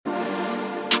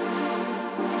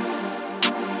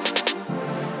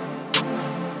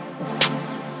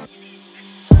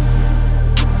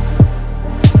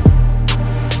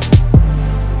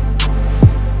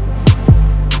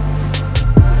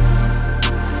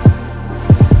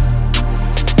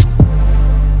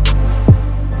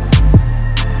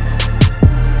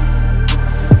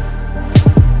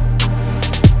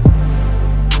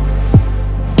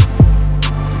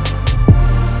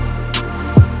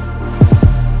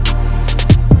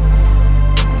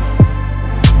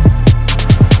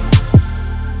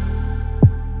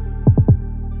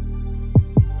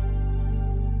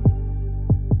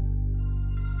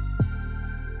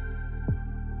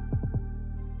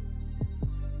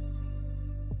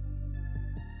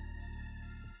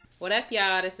What up,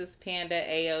 y'all? This is Panda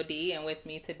AOD, and with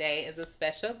me today is a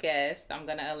special guest. I'm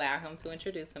going to allow him to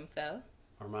introduce himself.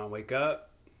 Armand, wake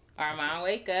up. Armand,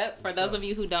 wake up. For those of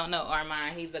you who don't know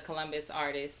Armand, he's a Columbus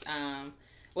artist.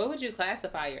 What would you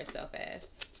classify yourself as?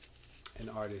 An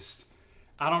artist.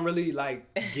 I don't really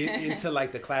get into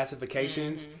the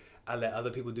classifications. Mm-hmm. I let other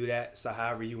people do that. So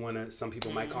however you want to, some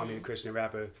people might call me a Christian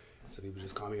rapper. Some people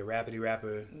just call me a rapidy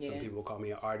rapper. Yeah. Some people call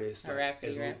me an artist. A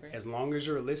rapidy rapper. As long as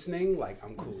you're listening,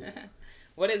 I'm cool.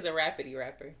 What is a rapidy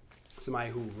rapper? Somebody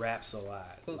who raps a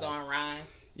lot. Who's on rhyme?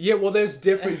 Yeah, well, there's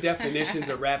different definitions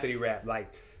of rapidy rap.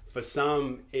 For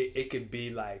some, it could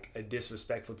be a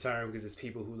disrespectful term because it's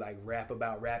people who rap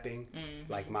about rapping.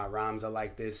 Mm-hmm. My rhymes are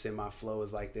like this and my flow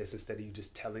is like this, instead of you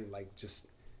just telling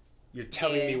you're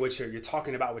telling me what you're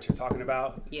talking about, what you're talking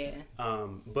about. Yeah.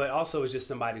 But also it's just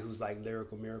somebody who's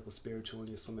lyrical, miracle, spiritual in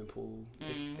your swimming pool.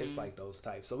 It's those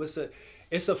types. So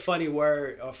it's a funny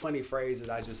word, a funny phrase that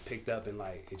I just picked up and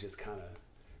it just kind of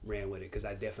ran with it because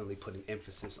I definitely put an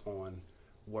emphasis on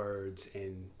words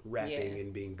and rapping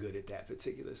and being good at that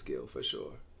particular skill for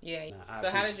sure. Yeah. So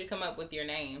how did you come up with your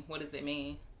name? What does it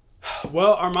mean?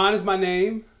 Well, Armand is my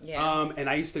name. Yeah. And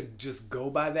I used to just go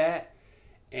by that.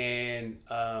 And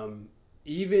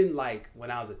even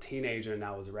when I was a teenager and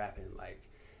I was rapping,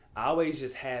 I always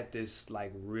just had this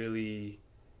really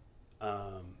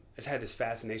just had this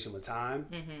fascination with time.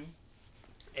 Mm-hmm.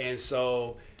 And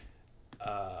so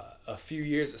a few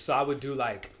years, so I would do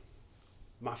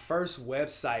my first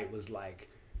website was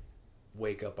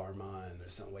Wake Up Armand or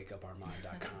something,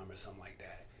 wakeuparmand.com or something like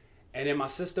that. And then my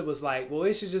sister was well,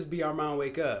 it should just be Armand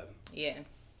Wake Up. Yeah.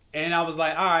 And I was all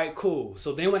right, cool.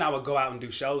 So then when I would go out and do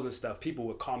shows and stuff, people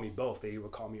would call me both. They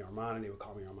would call me Armand and they would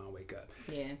call me Armand Wake Up.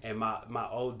 Yeah. And my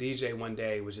old DJ one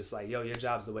day was just yo, your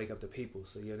job is to wake up the people.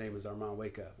 So your name is Armand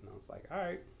Wake Up. And I was all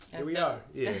right, here we are.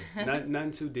 Yeah,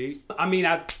 nothing too deep. I mean,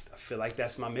 I feel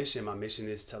that's my mission. My mission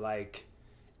is to I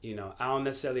don't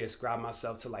necessarily ascribe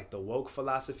myself to the woke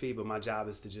philosophy, but my job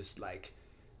is to just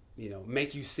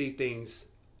make you see things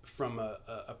from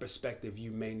a perspective you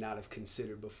may not have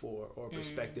considered before, or a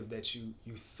perspective that you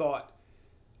thought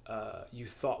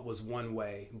was one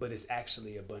way, but it's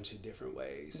actually a bunch of different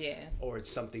ways. Yeah. Or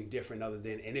it's something different other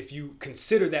than, and if you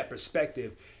consider that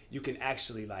perspective, you can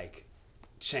actually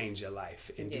change your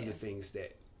life and do the things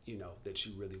that that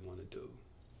you really want to do.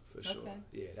 For sure. Okay.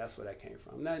 Yeah, that's where that came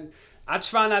from. I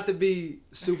try not to be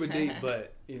super deep,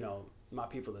 but my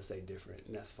people will say different,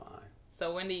 and that's fine.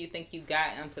 So when do you think you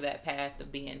got onto that path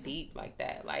of being deep like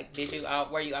that?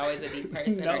 Were you always a deep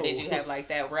person? No. Or did you have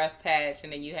that rough patch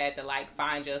and then you had to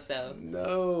find yourself?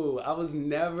 No, I was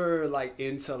never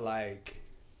into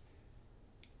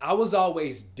I was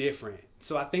always different.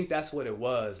 So I think that's what it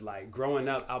was. Growing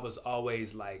up, I was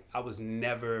always I was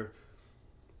never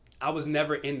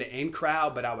in the in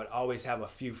crowd, but I would always have a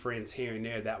few friends here and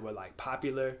there that were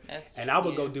popular. And I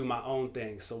would go do my own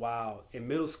thing. So while in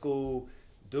middle school,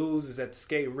 dudes is at the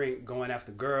skating rink going after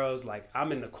girls,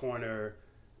 I'm in the corner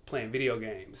playing video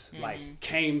games. Mm-hmm.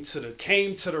 Came to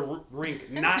the rink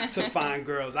not to find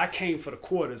girls. I came for the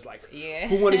quarters.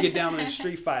 Who want to get down on the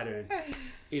Street Fighter?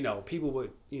 And people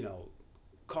would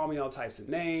call me all types of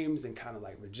names and kind of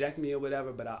reject me or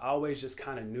whatever. But I always just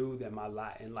kind of knew that my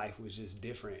lot in life was just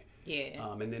different. Yeah.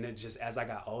 And then it just, as I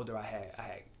got older, I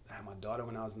had my daughter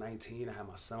when I was 19. I had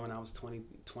my son when I was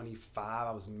 25.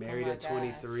 I was married at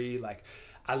 23.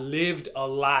 I lived a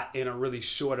lot in a really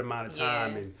short amount of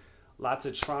time, and lots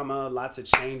of trauma, lots of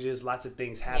changes, lots of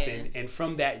things happen. And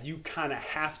from that, you kind of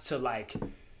have to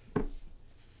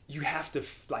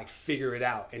figure it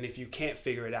out. And if you can't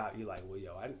figure it out, you're well,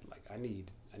 yo, I need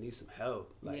some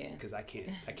help, because I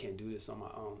can't do this on my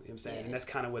own. You know what I'm saying? Yeah. And that's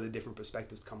kind of where the different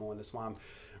perspectives come on. That's why I'm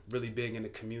really big in the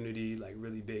community,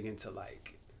 really big into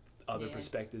other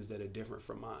perspectives that are different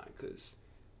from mine, because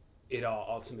it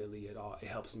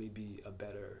helps me be a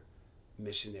better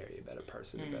missionary, a better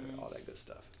person, a better all that good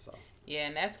stuff. So yeah,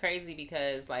 and that's crazy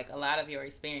because a lot of your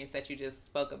experience that you just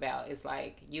spoke about is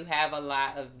you have a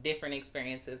lot of different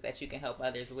experiences that you can help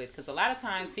others with, because a lot of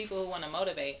times people who want to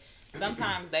motivate,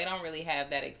 sometimes they don't really have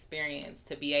that experience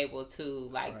to be able to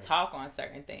talk on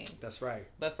certain things. That's right.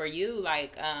 But for you, I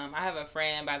have a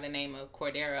friend by the name of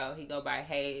Cordero. He go by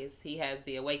Hayes. He has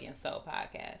the Awakened Soul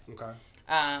podcast. Okay.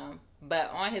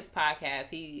 But on his podcast,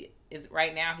 he's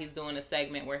doing a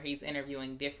segment where he's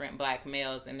interviewing different Black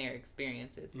males and their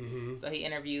experiences. Mm-hmm. So he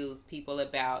interviews people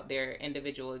about their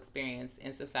individual experience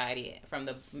in society from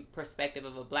the perspective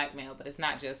of a Black male. But it's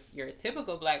not just your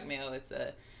typical Black male. It's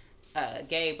a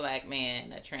gay Black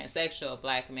man, a transsexual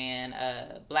Black man,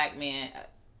 a Black man.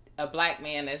 a black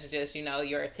man that's just, you know,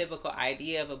 your typical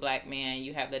idea of a black man.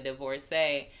 You have the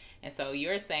divorcee. And so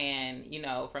you're saying, you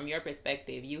know, from your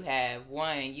perspective, you had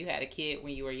a kid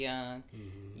when you were young.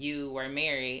 Mm-hmm. You were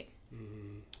married.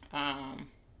 Mm-hmm.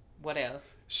 What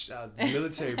else? The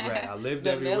military brat. I lived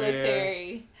everywhere.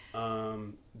 Military.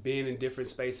 Being in different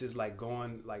spaces, like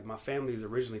my family is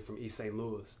originally from East St.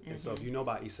 Louis. And so if you know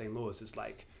about East St. Louis, it's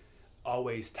like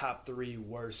always top 3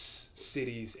 worst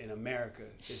cities in America.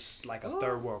 It's like a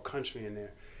third world country in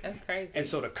there. That's crazy. And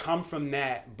so to come from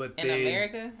that, but in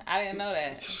America, I didn't know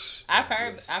that. I've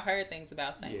heard things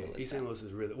about St. Louis. East St. Louis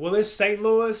is really there's St.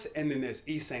 Louis and then there's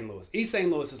East St. Louis. East St.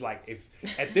 Louis is like, if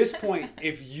at this point,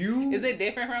 if you is it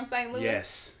different from St. Louis?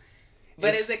 Yes.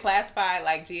 But is it classified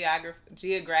like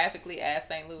geographically as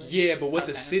St. Louis? Yeah, but what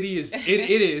the city is, it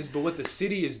is. But what the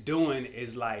city is doing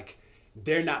is like,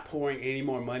 they're not pouring any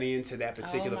more money into that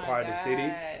particular part of the city.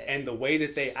 And the way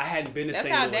that I hadn't been to St.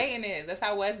 Louis. That's how Dayton is. That's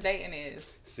how West Dayton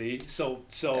is. See? So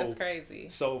that's crazy.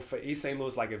 So for East St.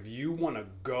 Louis, like if you want to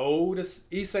go to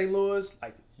East St. Louis,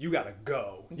 like you got to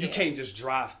go. Yeah. You can't just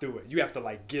drive through it. You have to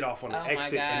like get off on the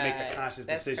exit and make the conscious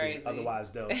decision. Crazy.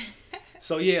 Otherwise they'll.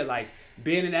 So yeah, like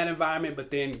being in that environment,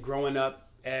 but then growing up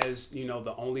as, you know,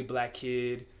 the only black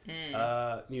kid,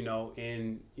 you know,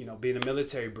 being a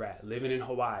military brat, living in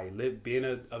Hawaii, being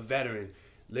a veteran,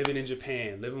 living in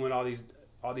Japan, living with all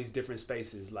these different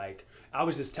spaces. Like I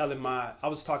was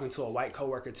talking to a white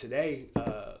coworker today,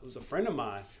 it was a friend of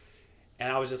mine,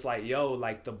 and I was just like, yo,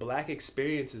 like the black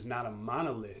experience is not a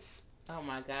monolith. Oh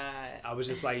my God. I was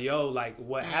just like, yo, like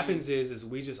what happens is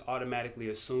we just automatically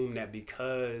assume that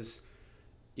because,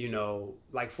 you know,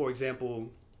 like for example,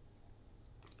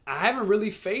 I haven't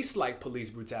really faced like police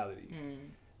brutality.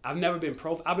 I've never been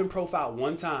I've been profiled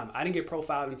one time. I didn't get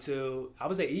profiled until I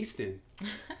was at Easton.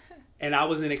 And I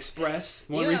was in Express.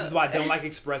 One of the reasons why I don't like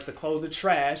Express, the clothes are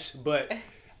trash, but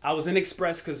I was in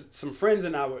Express because some friends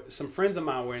of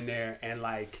mine were in there, and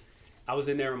like I was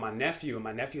in there with my nephew, and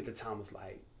my nephew at the time was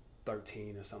like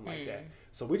 13 or something like that.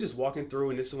 So we're just walking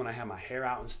through, and this is when I had my hair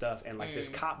out and stuff, and like this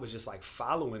cop was just like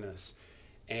following us,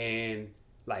 and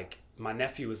like my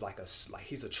nephew is like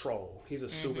he's a troll. He's a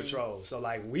super troll. So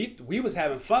like we was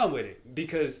having fun with it,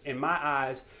 because in my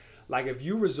eyes, like if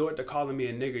you resort to calling me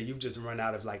a nigger, you've just run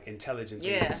out of like intelligent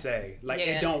things to say. Like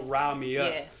it don't rile me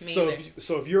up. So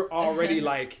if you're already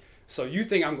like, so you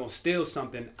think I'm gonna steal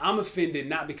something, I'm offended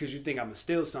not because you think I'm gonna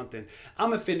steal something.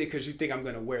 I'm offended because you think I'm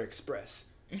gonna wear Express.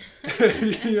 You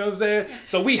know what I'm saying?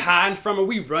 So we hiding from it,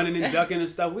 we running and ducking and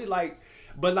stuff. We like.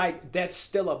 But like that's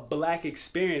still a black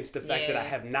experience, the fact that I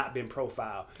have not been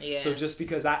profiled. So just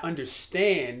because I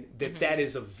understand that that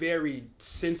is a very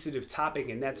sensitive topic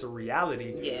and that's a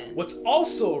reality, what's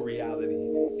also a reality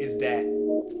is that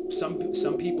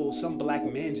some black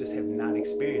men just have not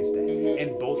experienced that.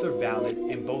 And both are valid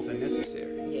and both are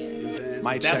necessary. You know what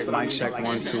I'm saying? Mic check, like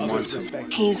 1 2 1 2.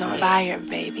 He's on fire,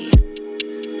 baby.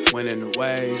 Winning the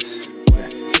waves,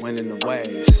 winning the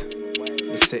waves.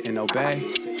 You sit and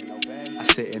obey. I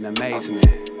sit in amazement,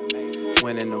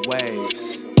 winning the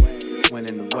waves,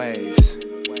 winning the waves.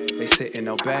 They sit and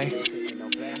obey.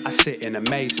 I sit in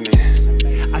amazement.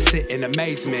 I sit in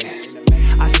amazement.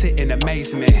 I sit in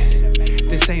amazement.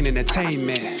 This ain't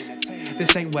entertainment.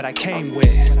 This ain't what I came with.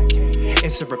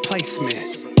 It's a replacement.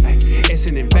 It's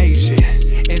an invasion.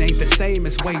 It ain't the same,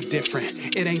 it's way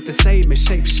different. It ain't the same, it's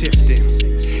shape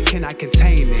shifting. Can I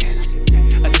contain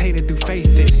it? Attain it through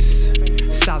faith, it's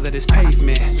solid as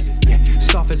pavement.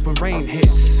 Soft as when rain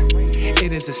hits.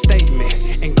 It is a statement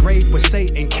engraved with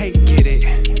Satan, can't get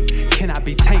it. Cannot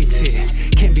be tainted,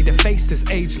 can't be defaced as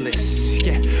ageless.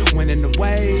 Yeah, winning the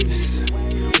waves,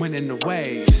 winning the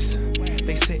waves.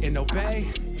 They sit and obey.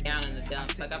 Down in the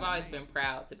dumps. Like I've always been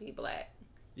proud to be black.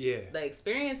 Yeah. The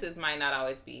experiences might not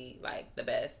always be like the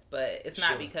best, but it's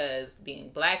not because being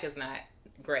black is not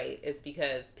great. It's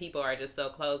because people are just so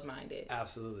closed-minded.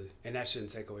 Absolutely. And that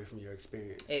shouldn't take away from your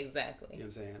experience. Exactly. You know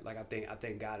what I'm saying? Like I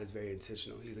think God is very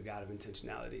intentional. He's a God of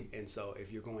intentionality. And so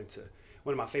if you're going to,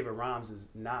 one of my favorite rhymes is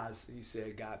Nas. He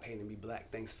said, God painted me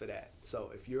black. Thanks for that.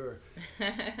 So if you're,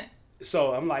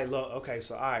 so I'm like, look, okay,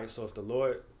 so all right. So if the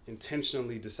Lord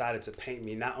intentionally decided to paint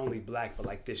me not only black, but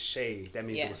like this shade, that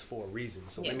means it was for a reason.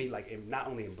 So let me like not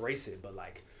only embrace it, but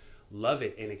like love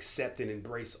it and accept and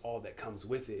embrace all that comes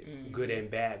with it, good and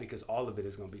bad, because all of it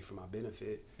is going to be for my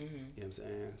benefit. You know what I'm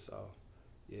saying? So,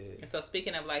 yeah. And so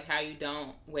speaking of like how you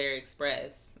don't wear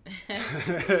Express,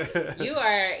 you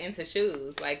are into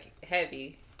shoes, like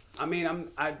heavy. I mean,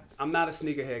 I'm not a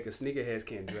sneakerhead because sneakerheads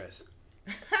can't dress.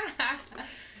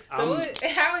 So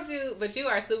how would you? But you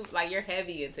are super, like you're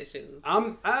heavy into shoes.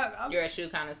 I'm you're a shoe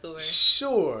connoisseur.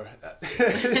 Sure.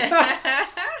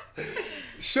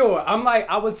 Sure. I'm like,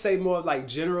 I would say more like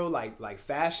general, like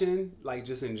fashion, like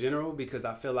just in general, because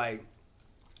I feel like,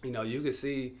 you know, you could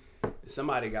see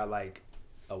somebody got like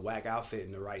a whack outfit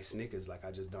and the right sneakers, like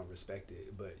I just don't respect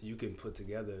it. But you can put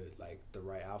together like the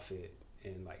right outfit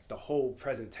and like the whole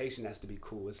presentation has to be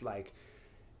cool. It's like,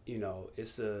 you know,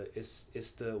 it's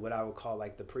the what I would call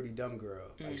like the pretty dumb girl.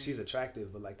 Like she's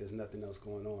attractive, but like there's nothing else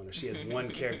going on. Or she has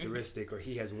one characteristic, or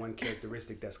he has one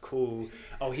characteristic that's cool.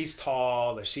 Oh, he's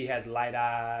tall, or she has light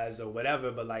eyes, or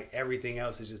whatever. But like everything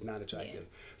else is just not attractive.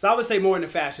 Yeah. So I would say more in the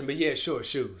fashion, but yeah, sure,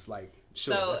 shoes, like.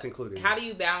 Sure, so that's included. How do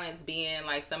you balance being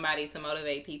like somebody to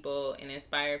motivate people and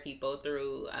inspire people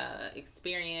through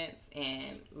experience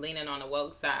and leaning on the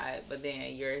woke side, but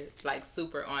then you're like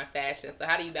super on fashion? So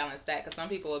how do you balance that? Because some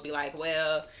people would be like,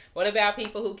 well, what about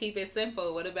people who keep it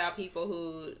simple? What about people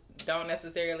who don't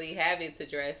necessarily have it to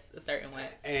dress a certain way?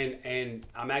 And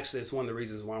I'm actually, it's one of the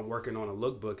reasons why I'm working on a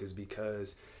lookbook is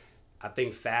because I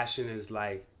think fashion is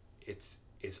like, it's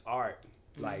art.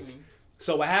 Like,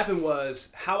 so what happened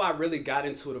was how I really got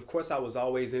into it. Of course, I was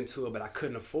always into it, but I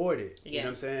couldn't afford it. You know what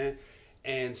I'm saying?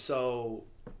 And so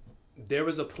there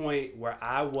was a point where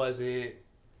I wasn't.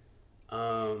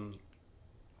 There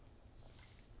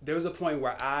was a point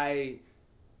where I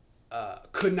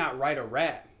could not write a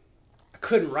rap. I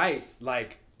couldn't write.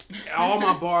 Like all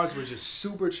my bars were just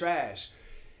super trash.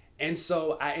 And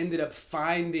so I ended up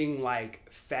finding like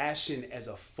fashion as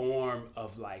a form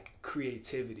of like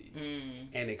creativity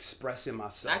and expressing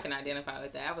myself. I can identify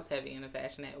with that. I was heavy into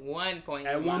fashion at one point.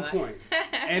 At one point.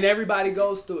 And everybody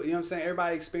goes through it, you know what I'm saying?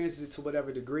 Everybody experiences it to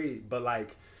whatever degree. But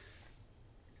like,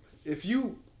 if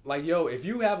you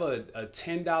have a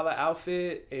 $10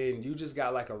 outfit and you just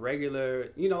got like a regular,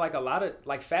 you know, like a lot of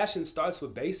like fashion starts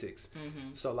with basics.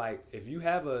 So like if you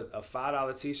have a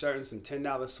 $5 t-shirt and some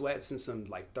 $10 sweats and some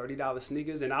like $30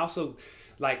 sneakers, and also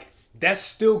like that's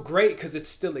still great because it's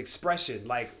still expression.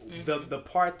 Like the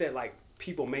part that like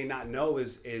people may not know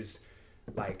is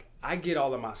like I get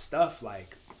all of my stuff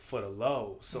like for the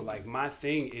low. So like my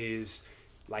thing is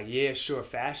like, yeah, sure,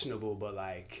 fashionable, but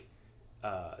like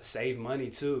save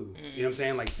money too. You know what I'm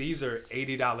saying? Like these are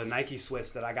 $80 Nike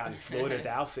sweats that I got in Florida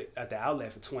at the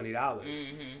outlet for $20.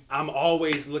 I'm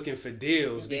always looking for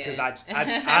deals because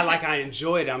I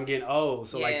enjoy it. I'm getting old,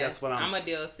 so like that's what I'm a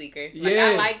deal seeker.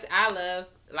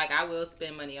 Like I will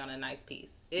spend money on a nice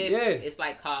piece. It's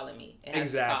like calling me. It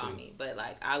has to call me. But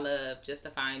like I love just to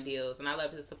find deals, and I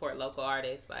love to support local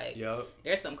artists. Like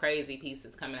there's some crazy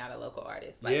pieces coming out of local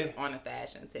artists, like on a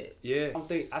fashion tip. Yeah,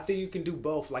 I think you can do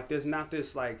both. Like there's not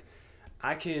this like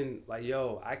I can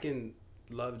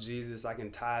love Jesus, I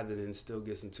can tithe and then still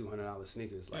get some $200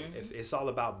 sneakers. Like if it's all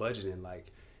about budgeting.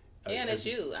 Like and it's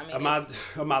you. I mean,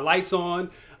 are my lights on?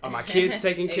 Are my kids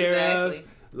taken care of?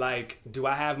 Like, do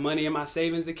I have money in my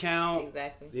savings account?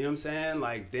 Exactly. You know what I'm saying?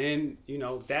 Like, then, you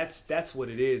know, that's what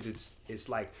it is. It's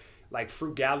like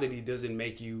frugality doesn't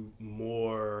make you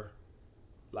more,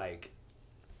 like,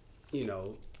 you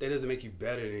know, that doesn't make you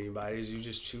better than anybody. You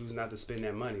just choose not to spend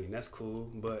that money, and that's cool.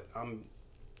 But I'm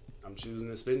choosing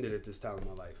to spend it at this time in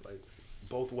my life. Like,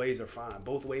 both ways are fine.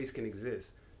 Both ways can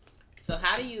exist. So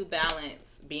how do you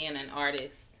balance being an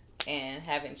artist and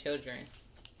having children?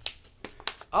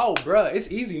 Oh, bruh,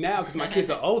 it's easy now because my kids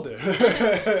are older.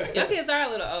 Your kids are a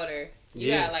little older.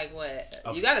 You got like what?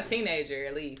 You got a teenager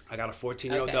at least. I got a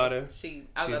 14-year-old daughter.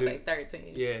 I was gonna say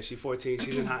 13. Yeah, she's 14.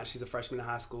 She's a freshman in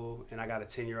high school, and I got a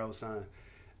 10-year-old son.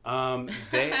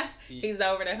 He's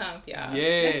over the hump, y'all.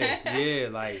 Yeah.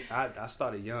 Like I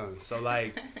started young, so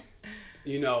like,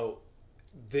 you know,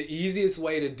 the easiest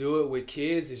way to do it with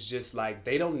kids is just like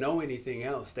they don't know anything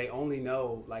else. They only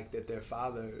know like that their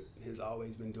father has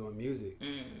always been doing music.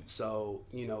 So,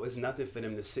 you know, it's nothing for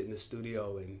them to sit in the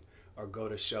studio or go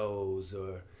to shows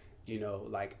or, you know,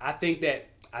 like I think that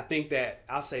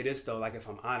I'll say this though, like if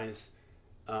I'm honest,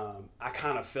 I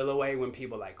kind of feel away when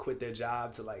people like quit their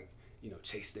job to like, you know,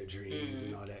 chase their dreams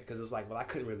and all that. Cause it's like, well, I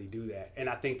couldn't really do that. And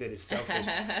I think that it's selfish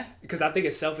because I think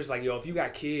it's selfish. Like, yo, if you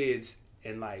got kids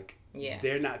and like,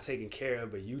 they're not taken care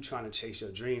of, but you trying to chase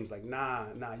your dreams. Like, nah,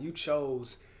 you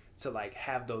chose to like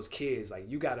have those kids.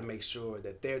 Like, you got to make sure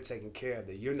that they're taken care of,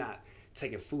 that you're not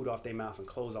taking food off their mouth and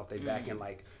clothes off their back and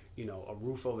like, you know, a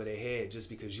roof over their head just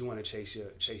because you want to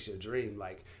chase your dream.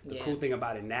 Like, the cool thing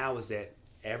about it now is that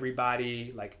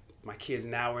everybody, like my kids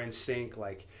now are in sync.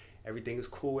 Like, everything is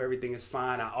cool, everything is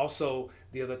fine. I also,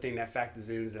 the other thing that factors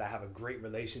in is that I have a great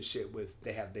relationship with,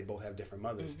 they both have different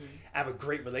mothers. I have a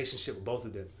great relationship with both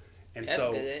of them. And that's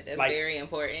so good. That's like, very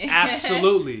important.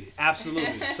 Absolutely.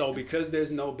 So because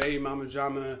there's no baby mama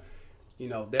drama, you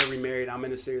know, they're remarried, I'm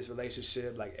in a serious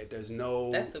relationship. Like, there's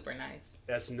no... That's super nice.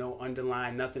 That's no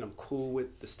underlying nothing. I'm cool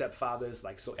with the stepfathers.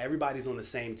 Like, so everybody's on the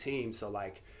same team. So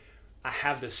like, I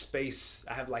have the space.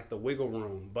 I have like the wiggle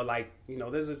room. But like, you know,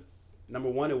 number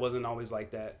one, it wasn't always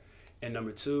like that. And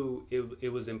number two,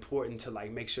 it was important to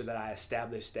like make sure that I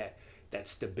established that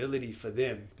stability for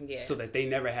them, so that they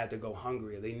never had to go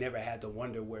hungry. They never had to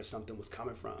wonder where something was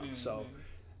coming from. So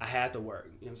I had to work,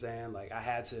 you know what I'm saying? Like, I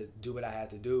had to do what I had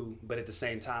to do, but at the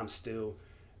same time still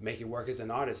make it work as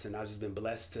an artist. And I've just been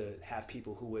blessed to have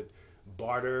people who would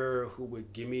barter, who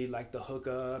would give me like the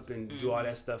hookup and do all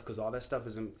that stuff, because all that stuff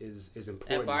is important.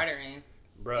 That bartering.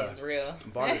 Bruh, it's real.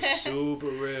 Barter's super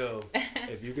real.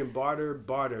 If you can barter.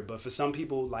 But for some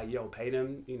people, like, yo, pay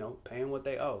them what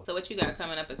they owe. So what you got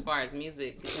coming up as far as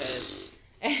music? Because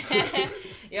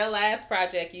your last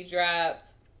project you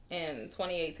dropped in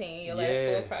 2018, your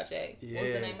last full project. Yeah. What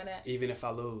was the name of that? Even If I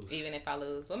Lose. Even If I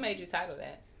Lose. What made you title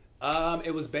that?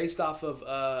 It was based off of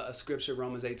a scripture,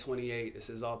 Romans 8:28. It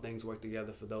says all things work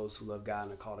together for those who love God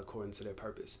and are called according to their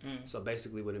purpose. So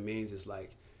basically what it means is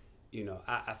like, you know,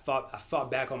 I thought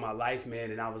back on my life,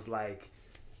 man, and I was like,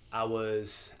 I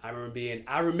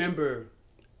remember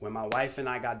when my wife and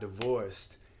I got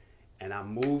divorced and I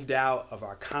moved out of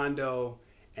our condo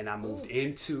and I moved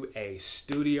into a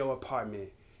studio apartment,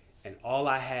 and all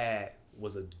I had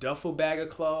was a duffel bag of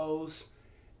clothes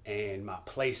and my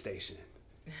PlayStation.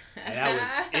 And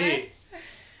that was it.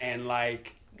 And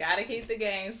like, gotta keep the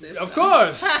game system. Of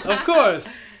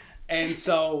course. And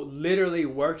so literally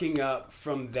working up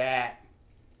from that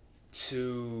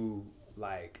to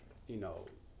like, you know,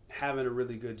 having a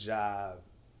really good job,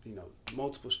 you know,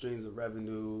 multiple streams of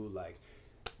revenue, like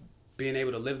being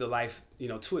able to live the life, you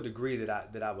know, to a degree that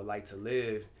I would like to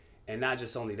live. And not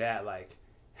just only that, like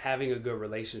having a good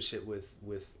relationship with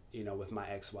my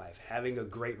ex-wife, having a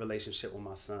great relationship with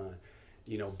my son,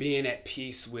 you know, being at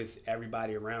peace with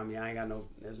everybody around me.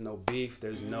 There's no beef,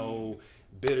 there's no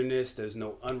bitterness, there's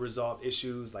no unresolved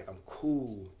issues. Like, I'm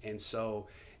cool. And so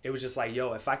it was just like,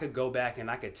 yo, if I could go back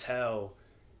and I could tell,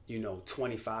 you know,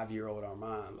 25-year-old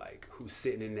Armand, like, who's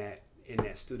sitting in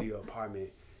that studio apartment,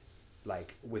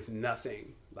 like, with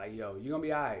nothing, like, yo, you're gonna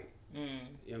be all right. You know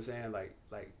what I'm saying?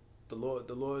 Like the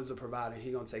Lord is a provider.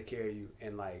 He gonna take care of you.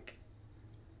 And like,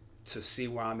 to see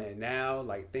where I'm at now,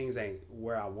 like, things ain't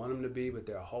where I want them to be, but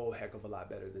they're a whole heck of a lot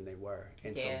better than they were.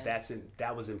 And so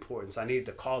that was important. So I needed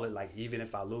to call it, like, even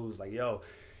if I lose, like, yo,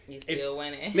 you still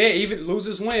winning. Yeah, even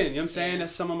losers win. You know what I'm saying?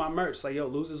 That's some of my merch. Like, yo,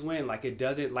 losers win. Like, it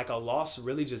doesn't, like, a loss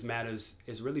really just matters.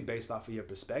 It's really based off of your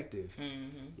perspective.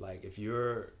 Like, if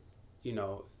you're, you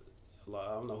know,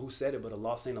 I don't know who said it, but a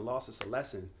loss ain't a loss, it's a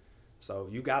lesson. So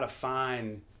you got to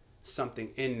find something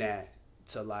in that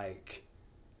to, like,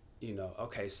 you know,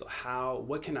 okay, so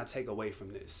what can I take away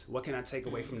from this? What can I take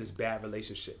away from this bad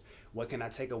relationship? What can I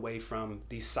take away from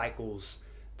these cycles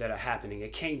that are happening?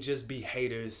 It can't just be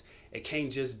haters. It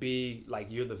can't just be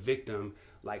like you're the victim.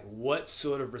 Like, what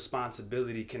sort of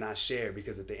responsibility can I share?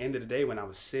 Because at the end of the day, when I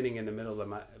was sitting in the middle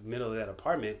of that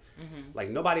apartment,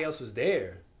 like, nobody else was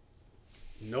there.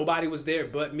 Nobody was there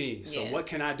but me. So what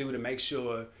can I do to make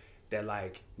sure that,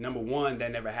 like, number one,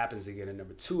 that never happens again, and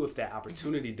number two, if that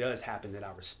opportunity does happen, that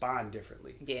I respond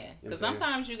differently. Yeah, because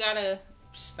sometimes you gotta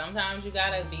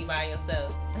be by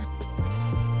yourself.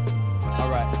 All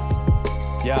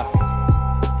right, yeah.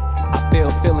 I feel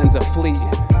feelings are fleeting.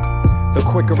 The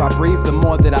quicker I breathe, the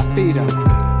more that I feed them.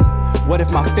 What if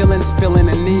my feelings feeling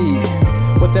a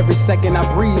need? With every second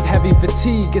I breathe, heavy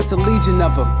fatigue. It's a legion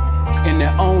of them in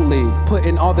their own league,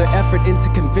 putting all their effort into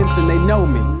convincing they know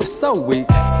me. It's so weak.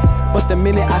 But the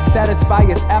minute I satisfy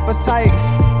his appetite,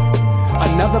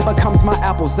 another becomes my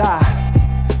apple's eye,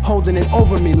 holding it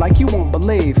over me like you won't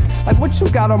believe. Like, what you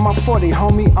got on my 40,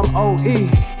 homie? I'm OE.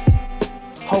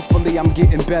 Hopefully I'm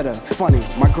getting better. Funny,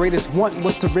 my greatest want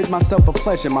was to rid myself of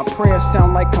pleasure. My prayers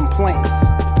sound like complaints.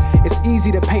 It's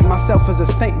easy to paint myself as a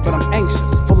saint, but I'm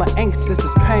anxious, full of angst, this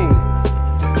is pain.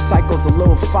 Cycles of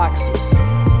little foxes,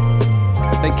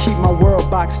 they keep my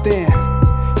world boxed in.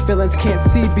 Feelings can't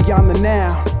see beyond the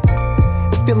now.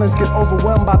 Feelings get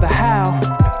overwhelmed by the how.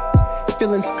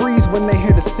 Feelings freeze when they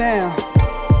hear the sound.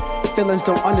 Feelings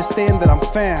don't understand that I'm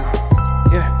found.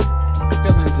 Yeah.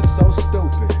 Feelings are so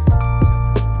stupid.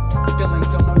 Feelings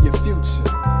don't know your future.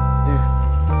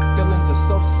 Yeah. Feelings are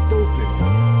so stupid.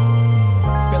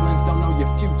 Feelings don't know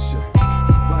your future.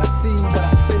 What I see, what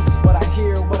I sense, what I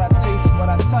hear, what I taste, what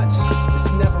I touch,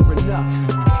 it's never enough.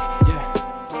 Yeah.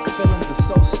 Feelings are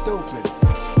so stupid.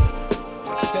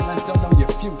 Feelings don't know your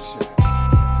future.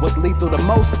 What's lethal the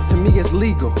most to me is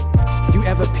legal. You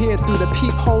ever peer through the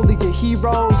peephole of your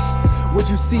heroes? Would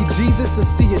you see Jesus or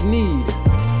see a need?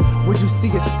 Would you see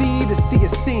a seed or see a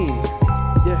scene?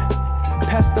 Yeah.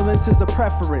 Pestilence is a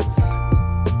preference,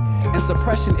 and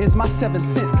suppression is my 7th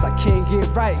sense. I can't get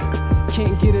right,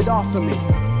 can't get it off of me.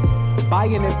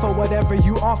 Buying it for whatever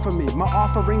you offer me. My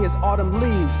offering is autumn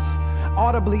leaves.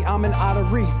 Audibly, I'm an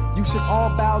ottery. You should all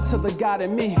bow to the God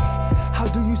in me. How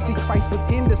do you see Christ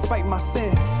within despite my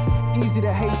sin? Easy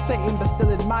to hate Satan, but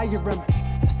still admire him.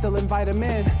 Still invite him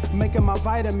in, make him my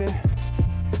vitamin.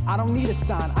 I don't need a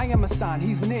sign, I am a sign,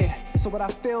 he's near. So what I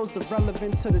feel is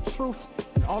irrelevant to the truth,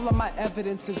 and all of my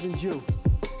evidence is in you.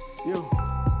 You.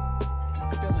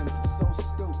 Feelings are so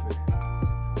stupid,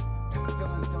 'cause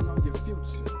feelings don't know your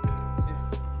future. Yeah.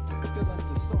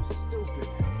 Feelings are so stupid,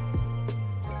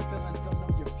 'cause feelings don't know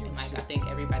your future. Like, I think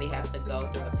everybody has to go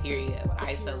through a period of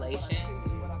isolation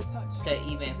to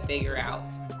even figure out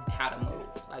how to move,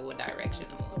 like what direction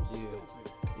to move.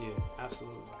 Yeah,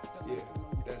 absolutely. Yeah,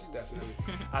 that's definitely.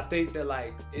 I think that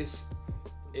like I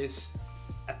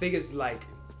think it's like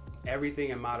everything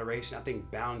in moderation. I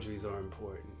think boundaries are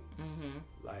important. Mm-hmm.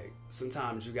 Like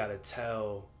sometimes you gotta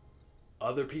tell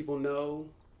other people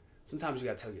no. Sometimes you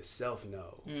gotta tell yourself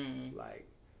no. Mm. Like,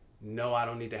 no, I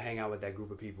don't need to hang out with that group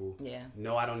of people. Yeah.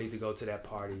 No, I don't need to go to that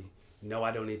party. No,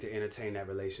 I don't need to entertain that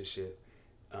relationship.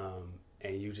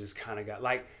 And you just kind of got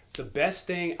like the best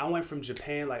thing. I went from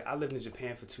Japan, like I lived in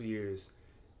Japan for 2 years,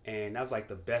 and that was like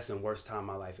the best and worst time of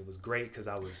my life. It was great because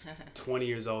I was 20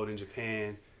 years old in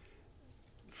Japan,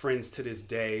 friends to this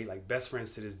day, like best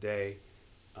friends to this day,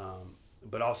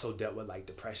 but also dealt with like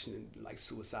depression and like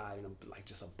suicide and like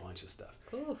just a bunch of stuff.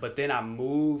 Ooh. But then I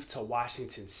moved to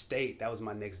Washington State. That was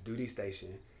my next duty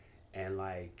station, and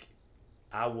like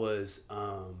I was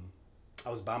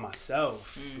by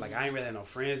myself. Like I ain't really had no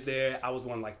friends there. I was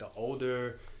one of the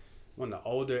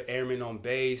older airmen on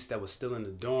base that was still in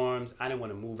the dorms. I didn't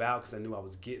want to move out because I knew I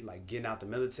was getting out the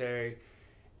military,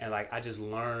 and like I just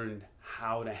learned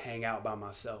how to hang out by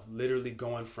myself. Literally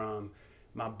going from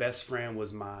my best friend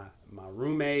was my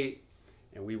roommate,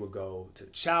 and we would go to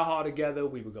the chow hall together.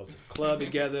 We would go to the club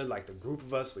together. Like the group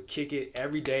of us would kick it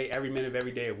every day, every minute of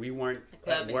every day. If we weren't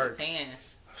club at work. In Japan.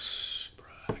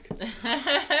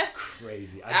 It's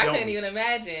crazy. I couldn't even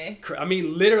imagine. I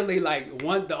mean, literally, like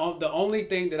the only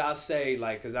thing that I say,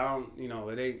 like, cause I don't,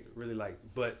 it ain't really like,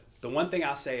 but the one thing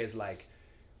I say is like,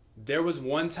 there was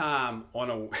one time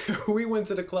we went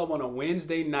to the club on a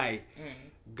Wednesday night,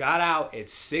 got out at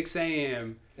 6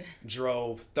 a.m.,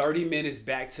 drove 30 minutes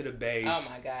back to the base.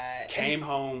 Oh my God. Came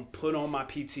home, put on my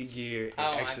PT gear,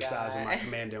 and exercised with my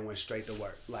commander and went straight to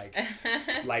work. Like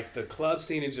the club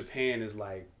scene in Japan is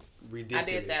like ridiculous.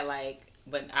 I did that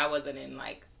but I wasn't in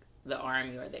like the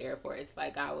Army or the Air Force.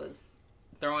 Like I was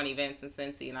throwing events in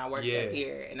Cincy and I worked up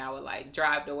here, and I would like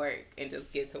drive to work and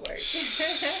just get to work.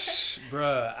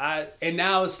 Bruh, and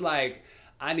now it's like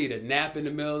I need a nap in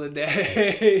the middle of the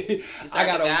day. I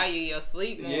gotta value your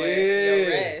sleep more, your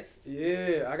rest.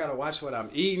 Yeah, I gotta watch what I'm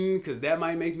eating because that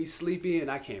might make me sleepy,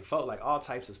 and I can't focus. Like all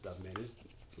types of stuff, man. It's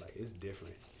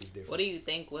different. It's different. What do you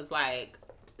think was like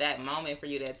that moment for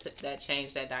you that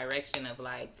changed that direction of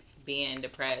like being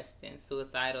depressed and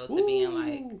suicidal to being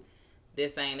like,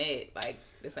 this ain't it, like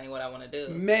this ain't what I want to do?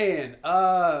 Man,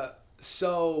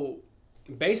 so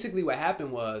basically what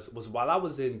happened was while I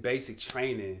was in basic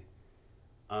training,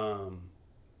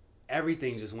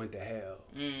 everything just went to hell.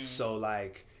 So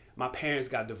like my parents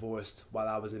got divorced while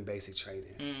I was in basic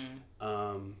training.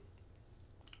 I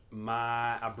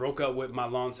broke up with my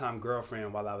longtime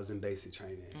girlfriend while I was in basic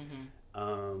training.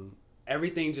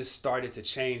 Everything just started to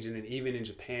change, and then even in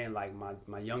Japan, like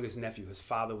my youngest nephew, his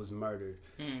father was murdered.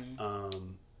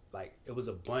 Like it was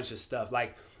a bunch of stuff.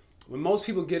 Like when most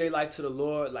people give their life to the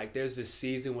Lord, like there's this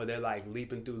season where they're like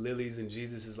leaping through lilies, and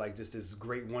Jesus is like just this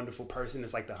great, wonderful person.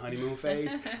 It's like the honeymoon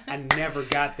phase. I never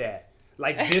got that.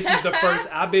 Like this is the first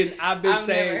I've been I've saved.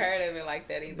 Never heard of it like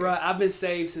that either. Bruh, I've been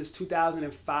saved since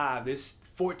 2005. This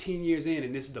 14 years in,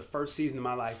 and this is the first season of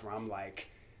my life where I'm like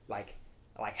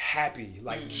happy,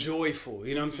 like joyful,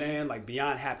 you know what I'm saying? Like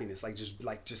beyond happiness,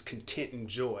 just content and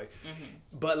joy.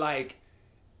 But like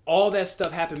all that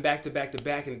stuff happened back to back to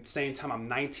back, and at the same time I'm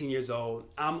 19 years old.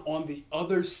 I'm on the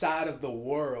other side of the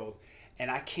world,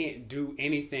 and I can't do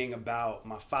anything about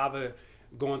my father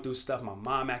going through stuff, my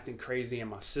mom acting crazy, and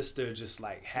my sister just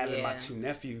like having my two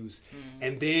nephews.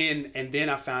 And then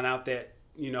I found out that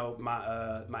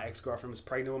my ex-girlfriend was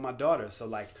pregnant with my daughter. So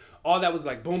like all that was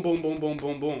like boom, boom, boom, boom,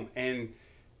 boom, boom. And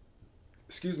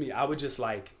I would just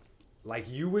like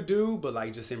you would do, but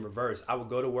like just in reverse. I would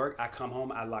go to work, I come home,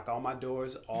 I lock all my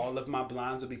doors, all of my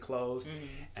blinds would be closed,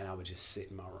 and I would just sit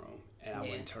in my room. And I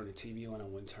wouldn't turn the TV on, I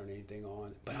wouldn't turn anything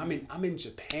on. But I'm in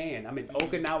Japan. I'm in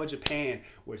Okinawa, Japan,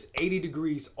 where it's 80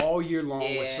 degrees all year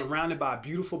long. We're surrounded by a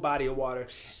beautiful body of water,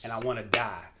 and I want to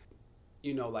die.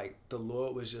 you know, like the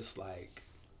Lord was just like,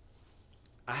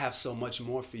 I have so much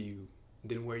more for you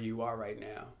than where you are right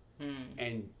now.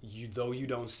 And though you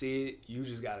don't see it, you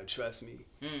just gotta trust me.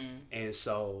 And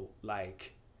so,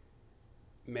 like,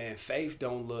 man, faith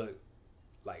looks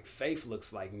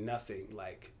like nothing.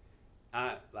 Like,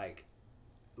 I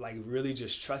really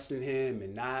just trusting him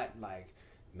and not like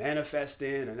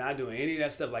manifesting or not doing any of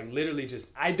that stuff. Like, literally just,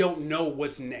 I don't know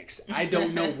what's next. I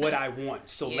don't know what I want.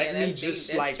 So let me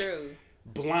just like true.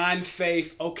 Blind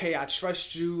faith. Okay, I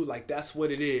trust you. Like, that's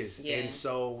what it is. Yeah. And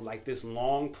so, like, this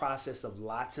long process of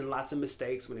lots and lots of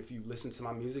mistakes. When if you listen to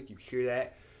my music, you hear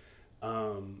that.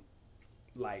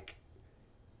 Like,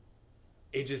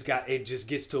 it just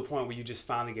gets to a point where you just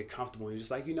finally get comfortable. And you're just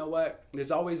like, you know what?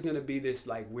 There's always gonna be this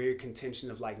like weird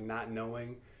contention of like not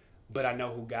knowing, but I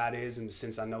know who God is, and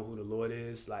since I know who the Lord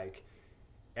is, like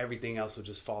everything else will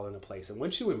just fall into place. And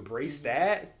once you embrace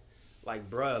that, like,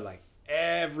 bruh, like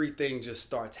everything just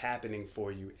starts happening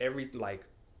for you.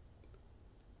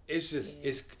 It's just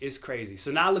it's crazy.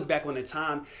 So now I look back on the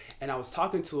time, and I was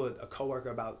talking to a coworker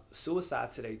about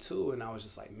suicide today too, and I was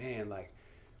just like, man, like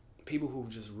people who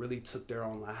just really took their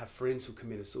own life. I have friends who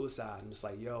committed suicide. I'm just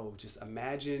like, yo, just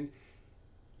imagine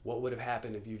what would have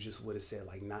happened if you just would have said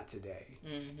like, not today,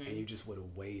 and you just would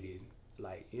have waited.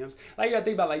 Like, you know what I'm saying? Like, you gotta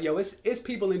think about, like, yo, it's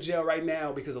people in jail right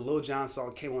now because a Lil Jon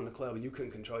song came on the club and you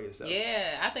couldn't control yourself.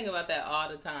 Yeah, I think about that all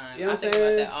the time. You know what I'm saying? Think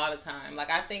about that all the time.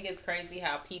 Like, I think it's crazy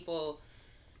how people,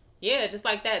 just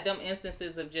like that, them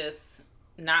instances of just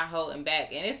not holding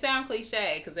back. And it sounds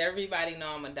cliche because everybody know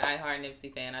I'm a diehard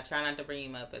Nipsey fan. I try not to bring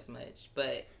him up as much.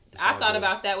 But I thought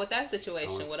about that with that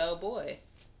situation with old boy.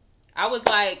 I was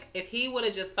like, if he would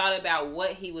have just thought about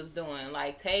what he was doing,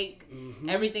 like take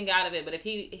everything out of it. But if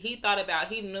he thought about,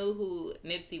 he knew who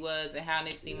Nipsey was and how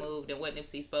Nipsey moved and what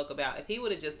Nipsey spoke about. If he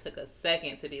would have just took a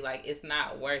second to be like, it's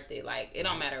not worth it. Like, it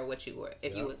don't matter what you were.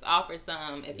 If you was offered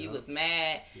something, if you was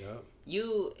mad, I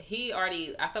feel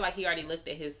like he already looked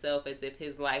at himself as if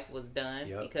his life was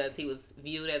done because he was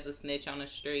viewed as a snitch on the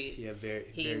streets.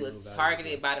 He was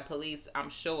targeted by the police, I'm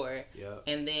sure.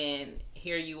 And then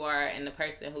here you are, and the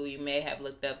person who you may have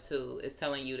looked up to is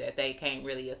telling you that they can't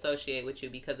really associate with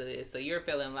you because of this. So you're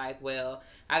feeling like, well,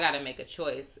 I got to make a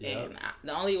choice. And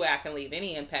the only way I can leave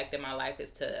any impact in my life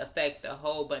is to affect a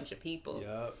whole bunch of people.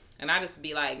 And I just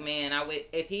be like, man,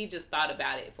 if he just thought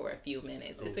about it for a few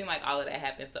minutes. It seemed like all of that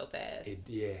happened so fast.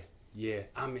 Yeah.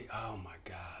 I mean, oh my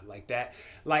God. Like that.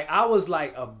 Like, I was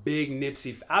like I've been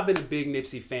a big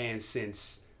Nipsey fan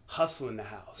since Hustle in the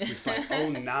House. It's like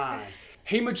 2009.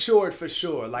 He matured for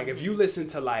sure. Like, if you listen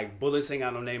to like Bullets Ain't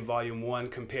Got No Name Volume 1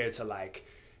 compared to like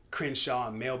Crenshaw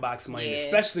and Mailbox Money, and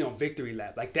especially on Victory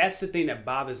Lap, like that's the thing that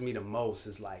bothers me the most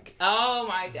is like, oh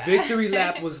my God, Victory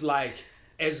Lap was like,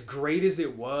 as great as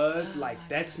it was, like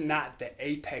that's not the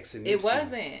apex of Nipsey. It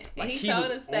wasn't. Like, he told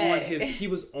us that. He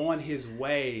was on his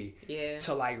way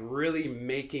to like really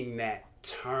making that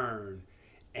turn,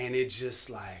 and it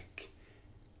just like,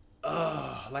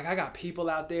 like I got people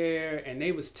out there and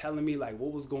they was telling me like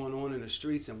what was going on in the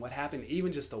streets and what happened,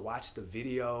 even just to watch the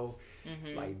video.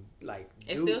 Like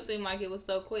it still seemed like it was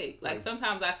so quick. Like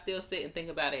sometimes I still sit and think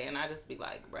about it and I just be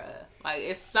like, bruh, like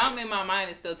it's something in my mind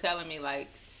is still telling me like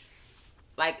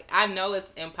I know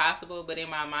it's impossible, but in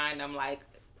my mind I'm like,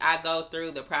 I go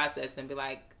through the process and be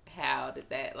like, how did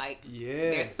that, like,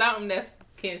 there's something that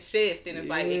can shift, and it's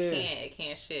like it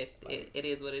can't shift. Like, it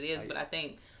is what it is. Like, but I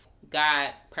think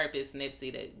God purposed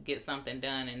Nipsey to get something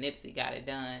done, and Nipsey got it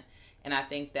done. And I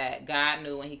think that God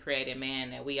knew when he created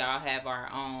man that we all have our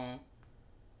own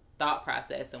thought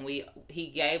process, and he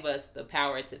gave us the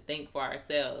power to think for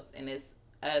ourselves, and it's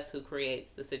us who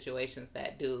creates the situations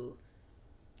that do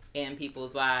in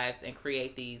people's lives and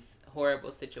create these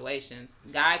horrible situations.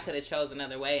 God could have chose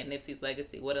another way, and Nipsey's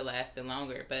legacy would have lasted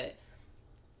longer, but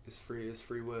it's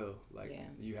free will. Like,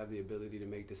 you have the ability to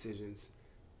make decisions,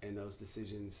 and those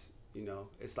decisions, you know,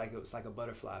 it's like a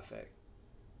butterfly effect.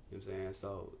 You know what I'm saying?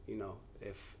 So, you know,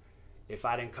 if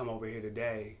I didn't come over here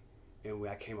today and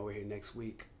I came over here next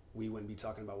week, we wouldn't be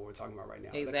talking about what we're talking about right now.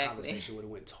 Exactly. The conversation would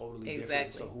have went totally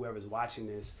different. So whoever's watching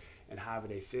this and however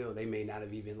they feel, they may not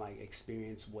have even like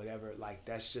experienced whatever. Like,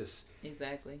 that's just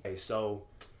exactly. Okay, so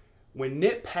when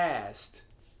Nip passed,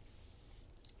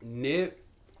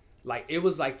 like, it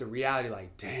was like the reality,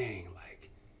 like, dang, like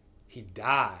he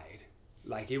died.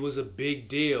 Like, it was a big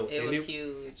deal. It was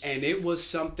huge. And it was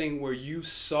something where you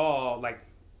saw, like,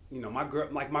 you know, my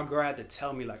girl had to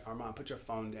tell me, like, Armand, put your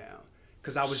phone down.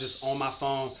 Because I was just on my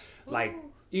phone, like,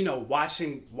 you know,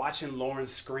 watching Lauren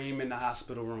scream in the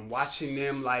hospital room, watching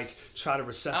them like try to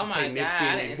resuscitate Nipsey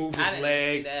and they moved his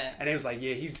leg, and it was like,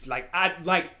 yeah, he's like,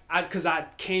 because I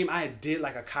did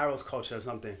like a Kairos culture or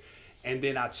something, and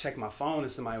then I checked my phone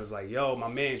and somebody was like, yo, my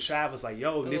man Trav was like,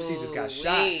 yo, Nipsey just got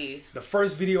shot. The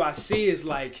first video I see is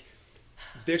like,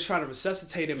 they're trying to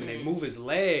resuscitate him and they move his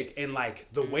leg, and like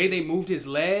the way they moved his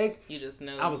leg, you just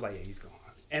know. I was like, yeah, he's gone.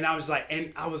 And I was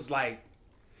like,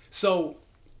 so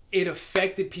it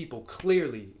affected people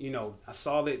clearly. You know, I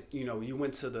saw that, you know, you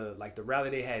went to the rally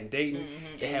they had in Dayton.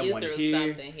 Mm-hmm. They had one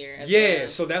here. Yeah,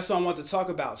 so that's what I want to talk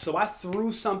about. So I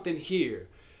threw something here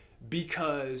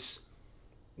because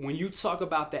when you talk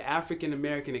about the African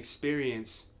American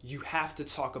experience, you have to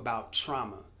talk about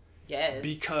trauma. Yes.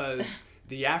 Because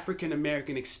the African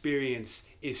American experience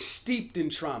is steeped in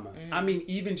trauma. Mm-hmm. I mean,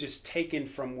 even just taken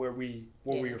from where we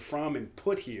were from and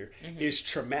put here is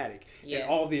traumatic. Yeah. And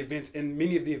all the events and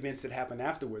many of the events that happen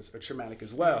afterwards are traumatic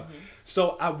as well. Mm-hmm.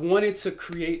 So I wanted to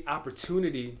create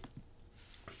opportunity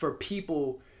for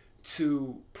people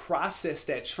to process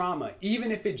that trauma,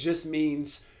 even if it just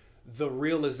means the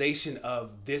realization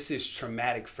of this is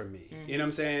traumatic for me. Mm-hmm. You know what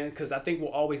I'm saying? Because I think we'll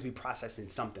always be processing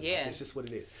something. Yeah. Like, it's just what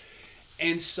it is.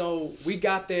 And so we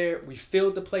got there, we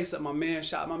filled the place up.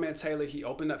 Shout out my man Taylor. He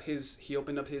opened up his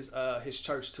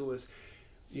church to us.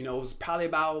 You know, it was probably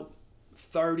about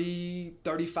 30,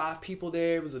 35 people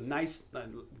there. It was a nice,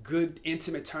 good,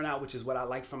 intimate turnout, which is what I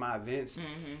like from my events.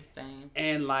 Mm-hmm, same.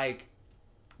 And like,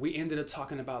 we ended up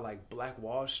talking about like Black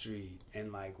Wall Street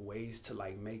and like ways to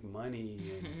like make money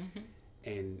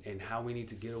and how we need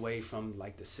to get away from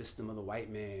like the system of the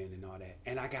white man and all that.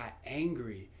 And I got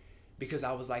angry because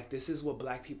I was like, this is what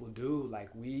Black people do. Like,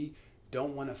 we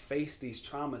don't want to face these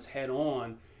traumas head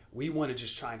on. We want to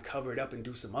just try and cover it up and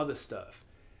do some other stuff.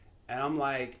 And I'm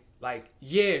like,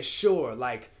 yeah, sure.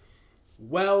 Like,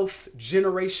 wealth,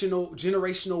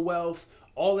 generational wealth,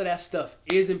 all of that stuff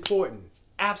is important.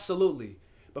 Absolutely.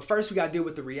 But first we got to deal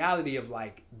with the reality of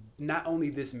like, not only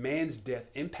this man's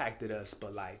death impacted us,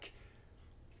 but like,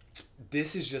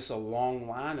 this is just a long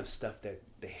line of stuff that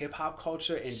the hip hop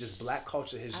culture and just Black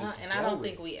culture has just I don't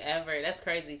think we ever, that's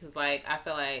crazy because like, I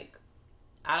feel like,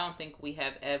 I don't think we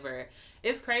have ever,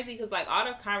 it's crazy because like all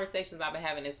the conversations I've been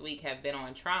having this week have been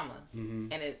on trauma.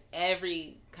 Mm-hmm. And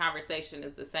every conversation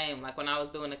is the same. Like when I was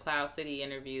doing the Cloud City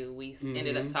interview, we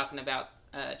ended up talking about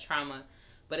trauma.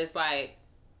 But it's like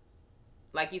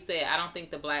you said, I don't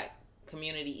think the Black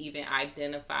community even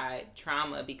identified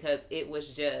trauma because it was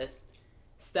just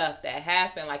stuff that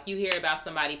happened. Like you hear about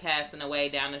somebody passing away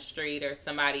down the street or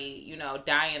somebody, you know,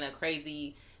 dying a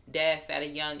crazy death at a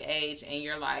young age, and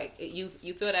you're like, you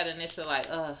feel that initial like,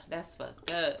 that's fucked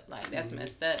up, like that's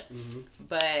messed up. Mm-hmm.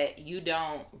 But you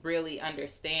don't really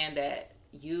understand that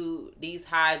these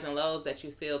highs and lows that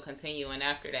you feel continuing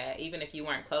after that, even if you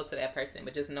weren't close to that person,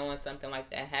 but just knowing something like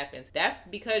that happens, that's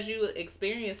because you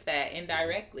experienced that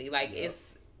indirectly. Like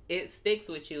it sticks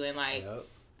with you. And like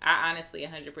I honestly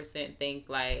 100% think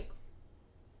like,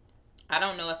 I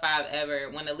don't know if I've ever,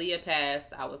 when Aaliyah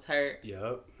passed, I was hurt.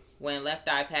 Yep. When Left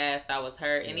Eye passed, I was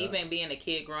hurt. And even being a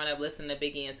kid growing up, listening to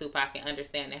Biggie and Tupac and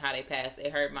understanding how they passed,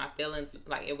 it hurt my feelings.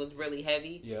 Like, it was really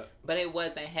heavy. Yeah. But it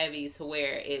wasn't heavy to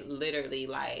where it literally,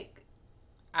 like,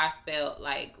 I felt,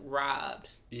 like, robbed.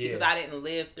 Yeah. Because I didn't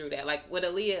live through that. Like, with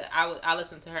Aaliyah, I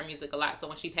listened to her music a lot. So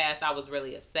when she passed, I was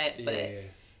really upset. But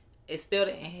it still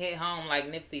didn't hit home like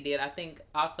Nipsey did. I think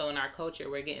also in our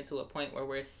culture, we're getting to a point where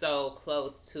we're so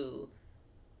close to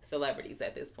celebrities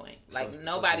at this point. Like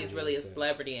nobody's really a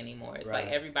celebrity anymore. It's like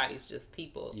everybody's just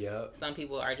people. Yep. Some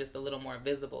people are just a little more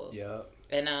visible. Yep.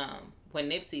 And when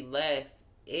Nipsey left,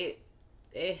 it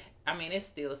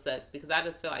still sucks because I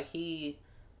just feel like he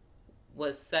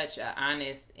was such an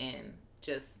honest and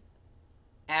just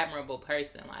admirable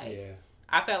person. Like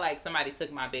I felt like somebody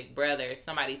took my big brother.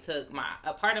 Somebody took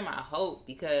a part of my hope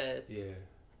because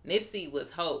Nipsey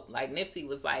was hope. Like Nipsey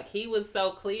was like, he was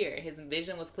so clear. His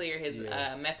vision was clear. His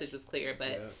message was clear.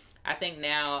 But I think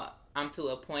now I'm to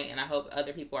a point, and I hope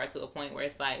other people are to a point where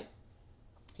it's like,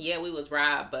 yeah, we was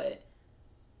robbed, but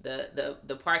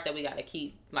the part that we got to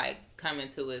keep like coming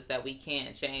to is that we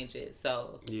can't change it.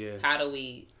 So how do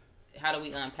we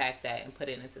unpack that and put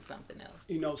it into something else?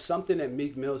 You know, something that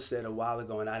Meek Mill said a while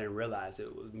ago, and I didn't realize it.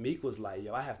 Meek was like,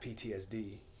 yo, I have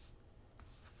PTSD.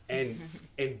 And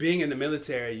being in the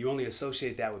military, you only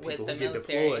associate that with people who get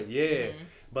deployed. Yeah. Mm-hmm.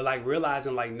 But like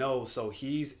realizing like, no, so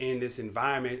he's in this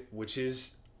environment, which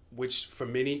for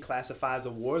many classifies a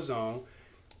war zone,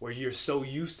 where you're so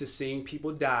used to seeing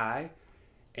people die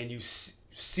and you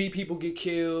see people get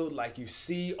killed. Like you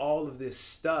see all of this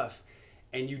stuff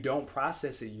and you don't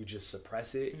process it. You just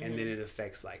suppress it. Mm-hmm. And then it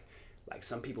affects like like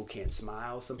some people can't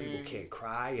smile, some people can't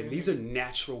cry, and these are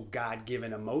natural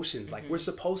God-given emotions. Like we're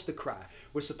supposed to cry,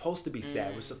 we're supposed to be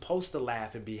sad, we're supposed to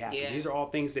laugh and be happy. These are all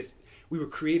things that we were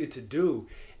created to do.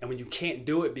 And when you can't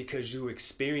do it because you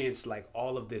experience like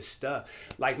all of this stuff,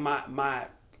 like my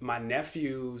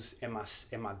nephews and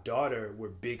my daughter were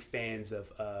big fans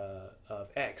of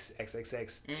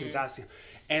XXX Tentacion,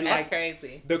 and that's like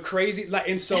crazy. The crazy like,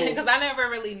 and so because I never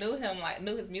really knew him, like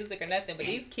knew his music or nothing, but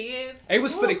these kids, it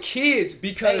was for the kids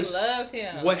because they loved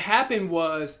him. What happened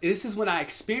was, this is when I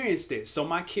experienced it. So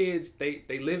my kids, they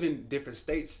live in different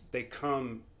states. They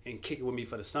come and kick it with me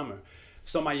for the summer.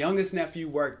 So my youngest nephew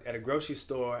worked at a grocery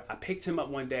store. I picked him up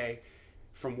one day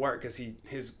from work because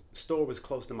his store was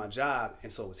close to my job,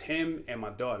 and so it was him and my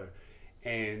daughter.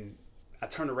 And I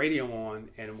turned the radio on,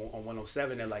 and on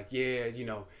 107 they're like, yeah, you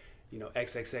know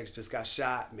XXX just got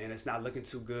shot, man, it's not looking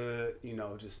too good,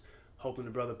 just hoping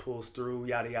the brother pulls through,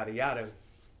 yada yada yada.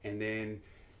 And then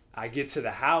I get to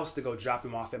the house to go drop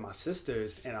him off at my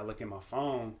sister's, and I look at my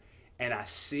phone and I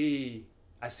see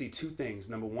two things.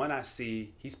 Number one, I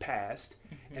see he's passed,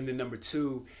 and then number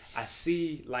two, I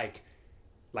see like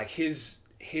his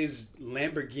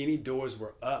Lamborghini doors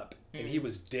were up, and he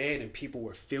was dead, and people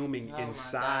were filming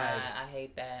inside. My God, I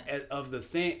hate that. Of the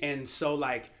thing. And so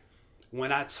like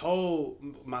when I told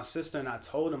my sister, and I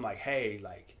told him like, hey,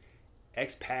 like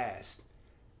X passed,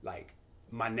 like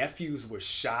my nephews were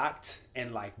shocked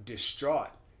and like distraught,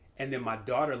 and then my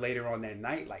daughter later on that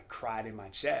night like cried in my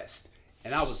chest.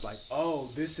 And I was like,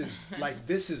 oh, this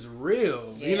is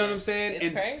real. Yeah, you know what I'm saying?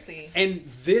 It's crazy. And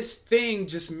this thing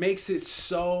just makes it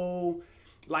so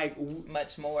like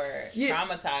much more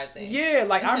traumatizing. Yeah,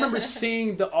 like I remember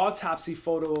seeing the autopsy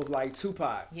photo of like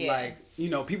Tupac. Yeah. Like,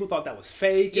 people thought that was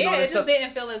fake. Yeah, and all that it stuff. just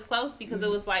didn't feel as close because it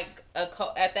was like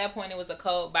at that point it was a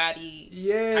cold body.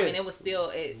 Yeah. I mean, it was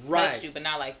still, touched you, but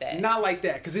not like that. Not like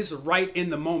that, because it's right in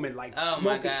the moment. Like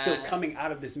smoke is still coming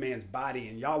out of this man's body,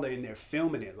 and y'all are in there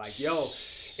filming it. Like, yo,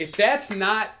 if that's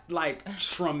not like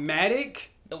traumatic.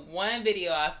 The one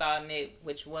video I saw, Nick,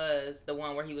 which was the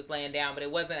one where he was laying down, but it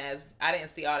wasn't I didn't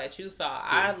see all that you saw.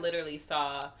 Yeah. I literally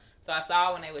saw, so I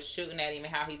saw when they was shooting at him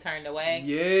and how he turned away.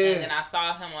 Yeah. And then I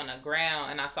saw him on the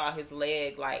ground and I saw his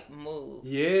leg like move.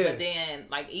 Yeah. But then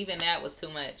like even that was too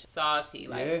much salty.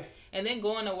 Like, yeah. And then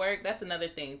going to work, that's another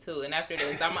thing too. And after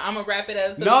this, I'm gonna wrap it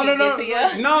up so we can get to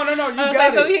you. No, you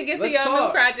got it. So we can get to your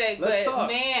new project. Let's but talk.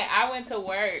 Man, I went to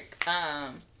work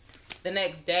the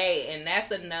next day, and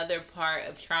that's another part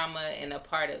of trauma and a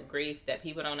part of grief that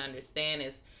people don't understand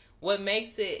is what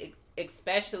makes it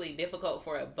especially difficult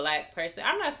for a black person.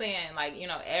 I'm not saying like,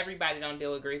 everybody don't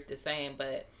deal with grief the same,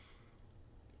 but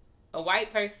a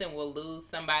white person will lose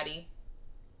somebody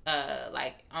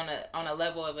like on a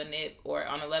level of a Nip or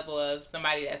on a level of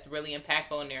somebody that's really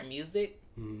impactful in their music.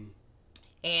 Mm-hmm.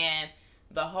 And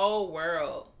the whole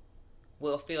world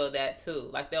will feel that too.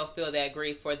 Like they'll feel that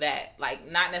grief for that.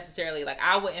 Like not necessarily like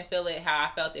I wouldn't feel it how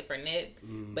I felt it for Nip,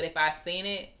 but if I seen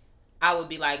it, I would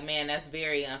be like, man, that's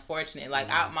very unfortunate. Like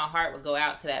my heart would go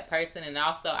out to that person, and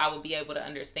also I would be able to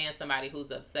understand somebody who's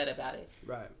upset about it.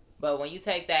 Right. But when you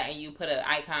take that and you put an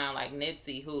icon like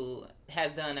Nipsey, who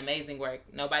has done amazing work,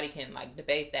 nobody can like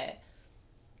debate that.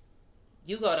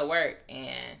 You go to work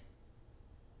and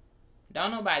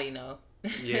don't nobody know.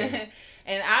 Yeah.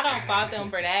 And I don't fault them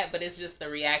for that, but it's just the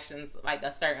reactions like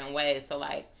a certain way. So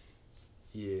like,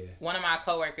 yeah. One of my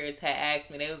coworkers had asked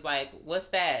me, they was like, what's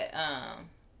that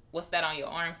on your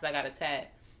arm? Because I got a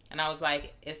tat. And I was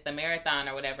like, it's the marathon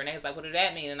or whatever. And they was like, what did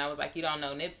that mean? And I was like, you don't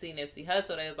know Nipsey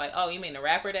Hussle. They was like, oh, you mean the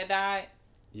rapper that died?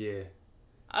 Yeah.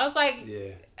 I was like,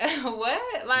 yeah.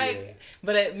 What? Like, yeah.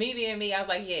 But me being me, I was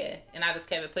like, yeah. And I just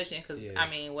kept it pushing because, I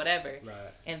mean, whatever.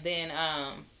 Right. And then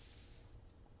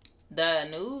the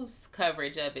news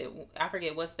coverage of it, I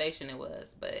forget what station it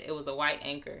was, but it was a white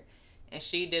anchor. And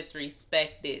she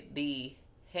disrespected the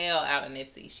hell out of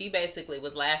Nipsey. She basically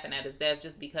was laughing at his death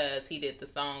just because he did the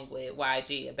song with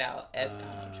YG about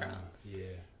Trump. Yeah.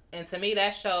 And to me,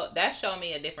 that showed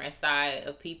me a different side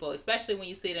of people, especially when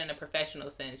you see it in a professional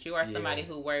sense. You are somebody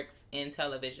who works in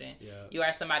television. Yeah. You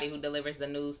are somebody who delivers the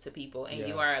news to people, and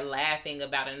you are laughing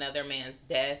about another man's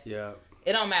death. Yeah.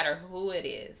 It don't matter who it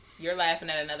is. You're laughing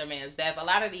at another man's death. A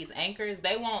lot of these anchors,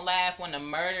 they won't laugh when a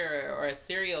murderer or a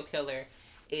serial killer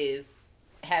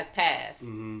has passed.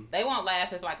 Mm-hmm. They won't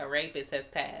laugh if like a rapist has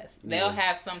passed. They'll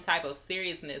have some type of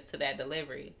seriousness to that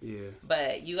delivery. Yeah.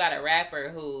 But you got a rapper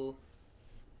who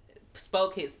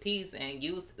spoke his piece and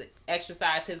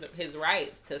exercised his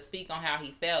rights to speak on how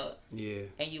he felt. Yeah.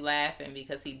 And you laughing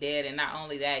because he dead. And not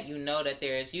only that, you know that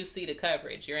you see the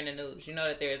coverage. You're in the news. You know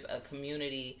that there's a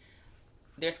community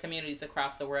there's communities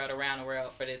across the world, around the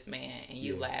world for this man, and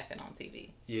you laughing on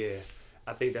TV. Yeah,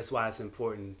 I think that's why it's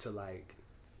important to like.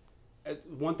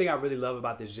 One thing I really love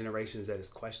about this generation is that it's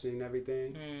questioning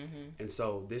everything, and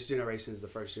so this generation is the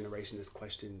first generation that's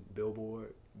questioned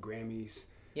Billboard, Grammys.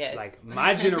 Yes. Like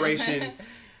my generation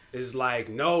is like,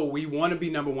 no, we want to be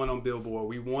number one on Billboard.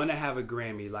 We want to have a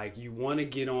Grammy. Like you want to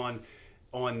get on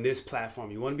this platform.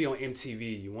 You want to be on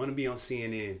MTV. You want to be on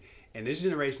CNN. And this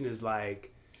generation is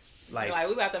like we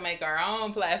about to make our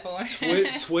own platform.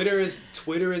 Twitter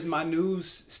is my news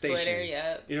station. Twitter,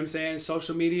 yep. You know what I'm saying?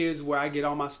 Social media is where I get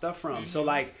all my stuff from. So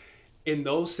like in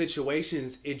those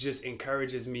situations, it just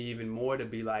encourages me even more to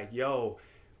be like, yo,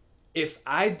 if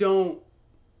I don't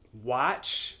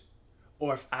watch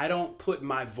or if I don't put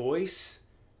my voice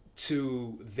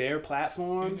to their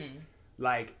platforms,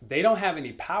 like they don't have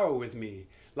any power with me.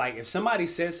 Like if somebody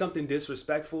says something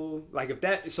disrespectful, like if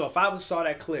I saw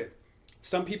that clip,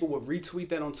 some people would retweet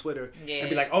that on Twitter and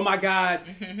be like, oh my God,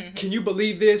 can you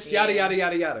believe this? Yada, yada,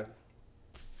 yada, yada.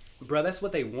 Bro, that's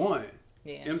what they want.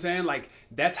 Yeah. You know what I'm saying? Like,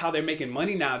 that's how they're making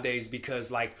money nowadays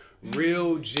because, like,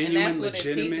 real, genuine, and that's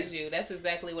legitimate. What it teaches you. That's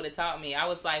exactly what it taught me. I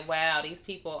was like, wow, these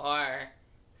people are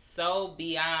so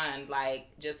beyond, like,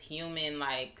 just human,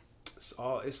 like.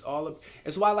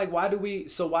 It's why do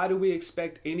we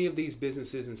expect any of these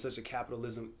businesses in such a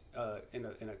capitalism, in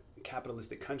a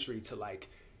capitalistic country to, like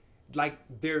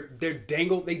they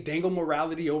dangle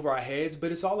morality over our heads,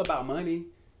 but it's all about money.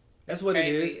 That's what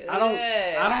crazy. It is. I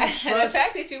don't trust the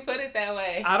fact that you put it that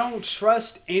way. I don't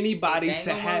trust anybody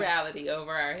to have morality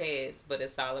over our heads, but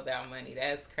it's all about money.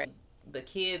 That's crazy. The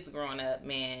kids growing up,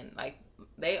 man, like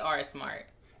they are smart.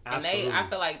 Absolutely. And I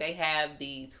feel like they have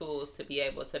the tools to be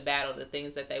able to battle the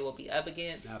things that they will be up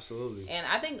against. Absolutely. And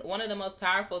I think one of the most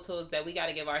powerful tools that we got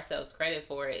to give ourselves credit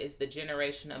for is the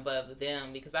generation above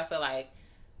them, because I feel like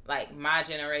my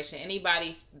generation,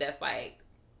 anybody that's like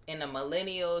in the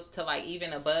millennials to like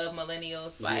even above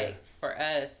millennials, like for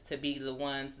us to be the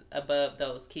ones above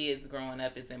those kids growing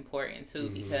up is important too,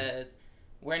 because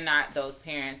we're not those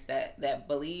parents that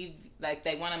believe, like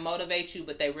they want to motivate you,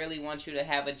 but they really want you to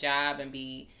have a job and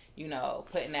be, you know,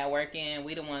 putting that work in.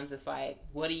 We the ones that's like,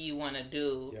 what do you want to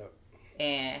do? Yep.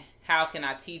 And how can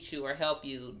I teach you or help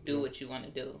you do what you want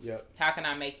to do? Yep. How can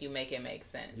I make you make it make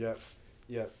sense? Yep.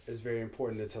 It's very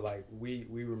important to like, we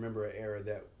remember an era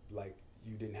that like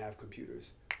you didn't have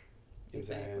computers. You know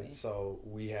what I'm saying? So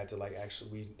we had to like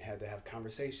we had to have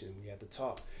conversation. We had to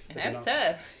talk. And that's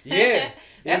tough. Yeah.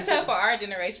 That's tough for our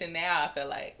generation now, I feel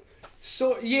like.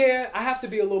 So yeah, I have to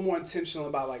be a little more intentional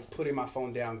about like putting my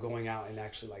phone down, going out and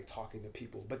actually like talking to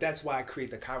people. But that's why I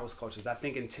create the Kairos cultures. I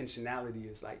think intentionality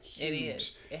is like huge. It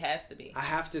is. It has to be. I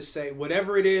have to say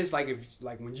whatever it is, like if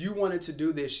like when you wanted to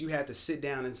do this, you had to sit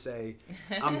down and say,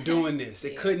 I'm doing this.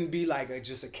 It couldn't be like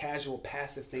just a casual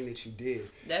passive thing that you did.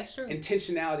 That's true.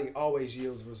 Intentionality always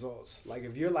yields results. Like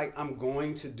if you're like, I'm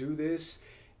going to do this,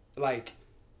 like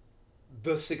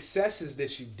the success is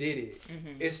that you did it.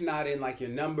 It's not in like your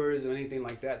numbers or anything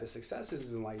like that. The success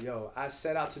is in like, yo, I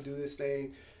set out to do this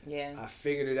thing. Yeah. I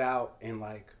figured it out and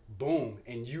like, boom.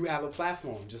 And you have a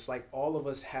platform. Just like all of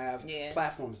us have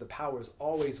platforms. The power is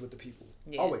always with the people.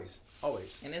 Yeah. Always.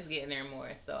 And it's getting there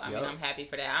more. So, I mean, I'm happy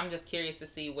for that. I'm just curious to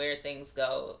see where things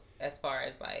go as far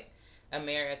as like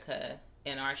America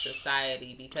and our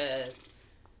society, because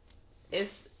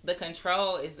the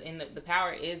control is in the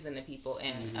power is in the people,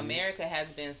 and America has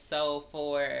been so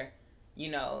for, you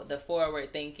know, the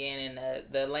forward thinking and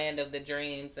the land of the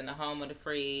dreams and the home of the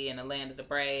free and the land of the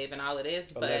brave and all of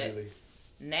this. Allegedly.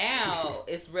 But now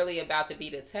it's really about to be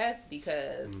the test,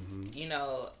 because you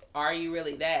know, are you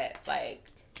really that? Like,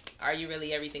 are you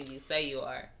really everything you say you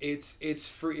are? It's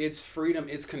freedom.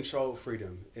 It's controlled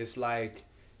freedom. It's like,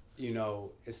 you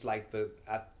know, it's like the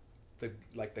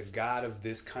God of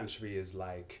this country is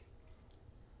like,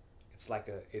 it's like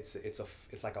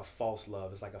a false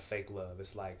love. It's like a fake love.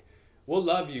 It's like, we'll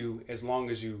love you as long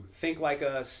as you think like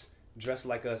us, dress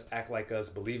like us, act like us,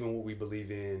 believe in what we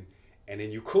believe in, and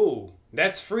then you cool.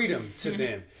 That's freedom to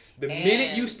them. The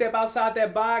minute you step outside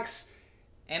that box,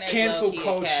 and cancel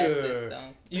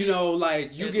culture, you know,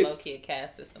 like you get low-key a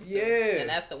caste system too. Yeah. And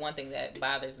that's the one thing that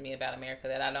bothers me about America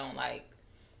that I don't like.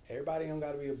 Everybody don't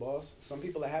got to be a boss. Some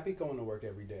people are happy going to work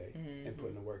every day and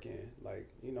putting the work in. Like,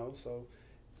 you know, so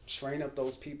train up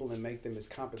those people and make them as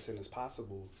competent as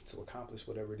possible to accomplish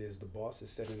whatever it is the boss is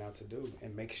setting out to do,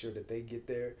 and make sure that they get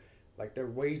their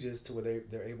wages to where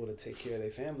they're able to take care of their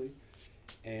family.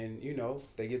 And, you know,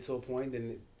 they get to a point,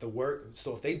 then the work,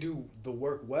 so if they do the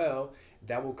work well,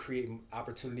 that will create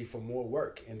opportunity for more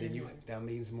work. And then that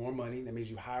means more money. That means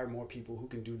you hire more people who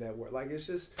can do that work. Like, it's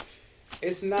just,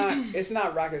 it's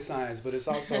not rocket science, but it's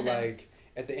also like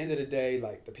at the end of the day,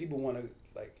 like the people want to,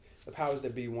 like the powers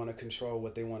that be want to control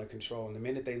what they want to control, and the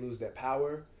minute they lose that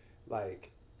power,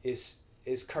 like it's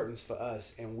curtains for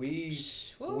us, and we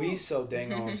so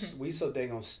dang on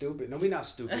stupid. No, we not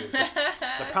stupid.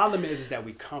 The problem is that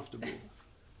we comfortable.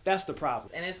 That's the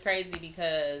problem. And it's crazy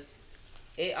because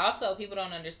it also, people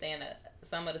don't understand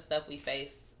some of the stuff we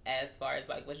face as far as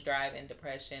like what's driving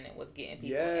depression and what's getting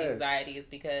people anxiety is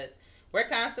because we're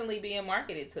constantly being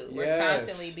marketed to. We're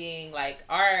constantly being like,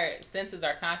 our senses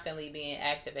are constantly being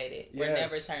activated. We're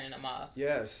never turning them off.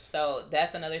 Yes. So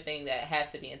that's another thing that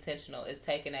has to be intentional, is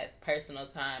taking that personal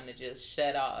time to just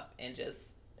shut off and just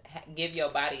give your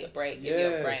body a break, give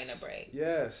your brain a break.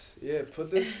 Yes. Yeah. Put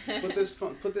this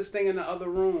thing in the other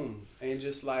room and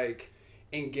just like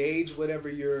engage whatever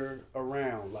you're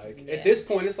around. Like at this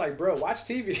point, it's like, bro, watch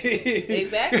TV.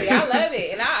 Exactly. I love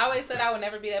it. And I always said I would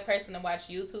never be that person to watch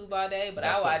YouTube all day, but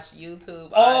I watch YouTube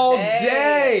all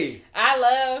day. I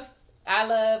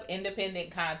love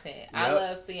independent content. Yep. I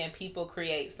love seeing people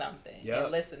create something and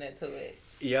listening to it.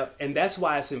 Yep. And that's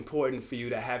why it's important for you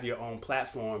to have your own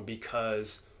platform,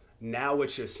 because now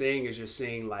what you're seeing is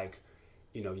like,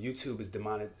 you know, YouTube is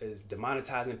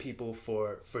demonetizing people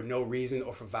for no reason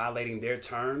or for violating their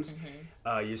terms.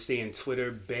 Mm-hmm. You're seeing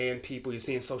Twitter ban people. You're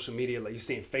seeing social media, like you're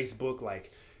seeing Facebook.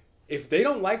 Like, if they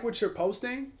don't like what you're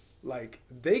posting, like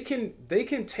they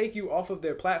can take you off of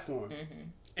their platform. Mm-hmm.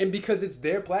 And because it's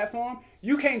their platform,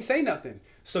 you can't say nothing.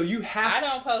 So you have. I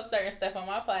don't post certain stuff on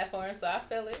my platform, so I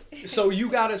feel it. So you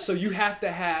have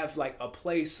to have like a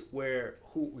place where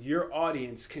your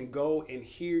audience can go and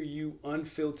hear you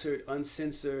unfiltered,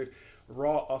 uncensored,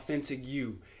 raw, authentic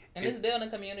you. And it's building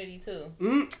a community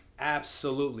too.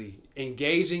 Absolutely.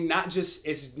 Engaging,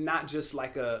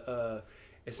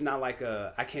 it's not like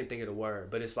I can't think of the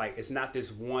word, but it's like, it's not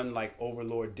this one like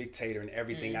overlord dictator and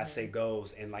everything I say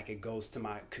goes, and like it goes to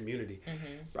my community.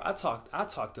 Bro, I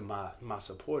talk to my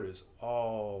supporters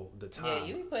all the time. Yeah,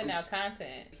 you be putting out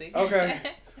content. Okay.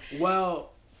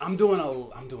 Well, I'm doing a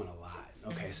lot.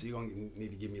 Okay, so you're gonna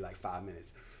need to give me like 5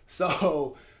 minutes.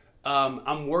 So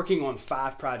I'm working on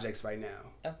 5 projects right now.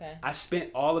 Okay. I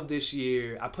spent all of this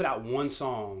year, I put out one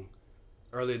song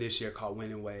earlier this year called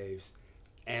Winning Waves,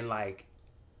 and like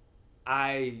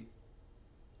I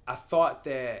thought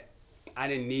that I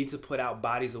didn't need to put out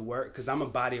bodies of work, because I'm a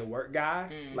body of work guy.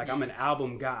 Mm-hmm. Like, I'm an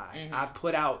album guy. Mm-hmm. I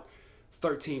put out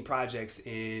 13 projects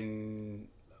in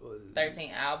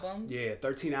 13 albums? Yeah,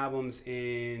 13 albums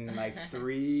in like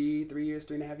 3.5 years,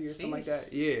 Sheesh. Something like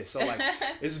that. Yeah, so like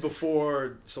this is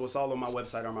before, so it's all on my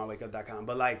website, armandwakeup.com.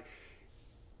 But like,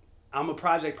 I'm a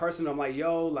project person. I'm like,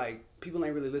 yo, like, people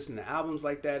ain't really listening to albums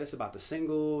like that. It's about the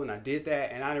single, and I did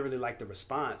that, and I didn't really like the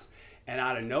response. And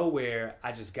out of nowhere,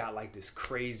 I just got like this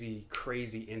crazy,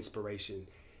 crazy inspiration,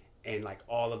 and like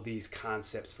all of these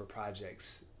concepts for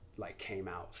projects like came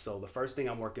out. So the first thing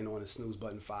I'm working on is Snooze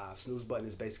Button 5. Snooze Button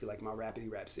is basically like my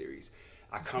Rapidy Rap series.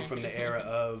 I come from the era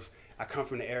of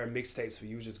mixtapes where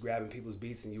you was just grabbing people's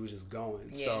beats and you was just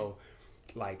going. Yeah. So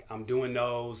like I'm doing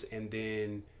those, and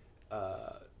then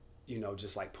you know,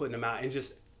 just like putting them out, and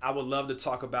just I would love to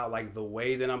talk about like the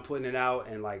way that I'm putting it out,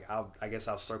 and like I guess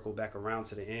I'll circle back around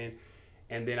to the end.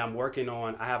 And then I'm working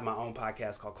on, I have my own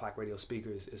podcast called Clock Radio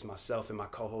Speakers. It's myself and my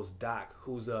co-host Doc,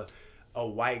 who's a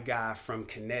white guy from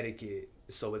Connecticut.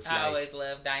 So it's I always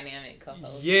love dynamic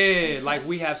co-hosts. Yeah, like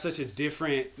we have such a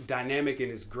different dynamic, and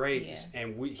it's great. Yeah.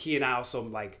 And he and I also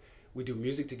like, we do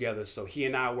music together. So he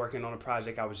and I are working on a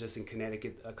project. I was just in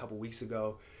Connecticut a couple weeks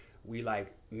ago. We like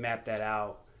mapped that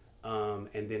out.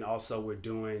 And then also we're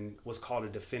doing what's called a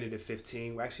Definitive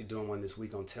 15. We're actually doing one this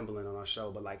week on Timbaland on our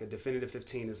show. But like a Definitive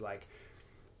 15 is like,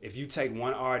 if you take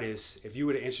one artist, if you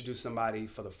were to introduce somebody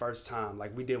for the first time,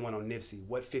 like we did one on Nipsey,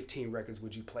 what 15 records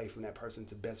would you play from that person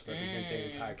to best represent their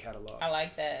entire catalog? I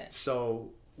like that. So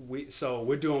we're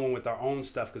doing one with our own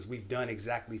stuff, because we've done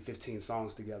exactly 15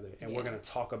 songs together, and we're gonna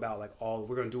talk about like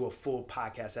we're gonna do a full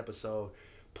podcast episode,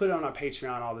 put it on our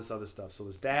Patreon, all this other stuff. So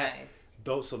it's that.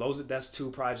 Nice. That's 2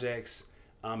 projects.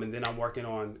 And then I'm working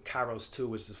on Kairos 2,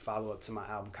 which is a follow-up to my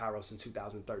album Kairos in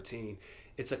 2013.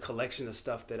 It's a collection of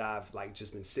stuff that I've like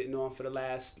just been sitting on for the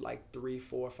last like 3,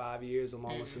 4, 5 years,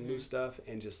 along with some new stuff,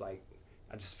 and just like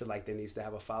I just feel like there needs to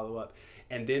have a follow-up.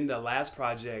 And then the last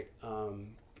project,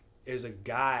 is a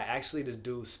guy, actually this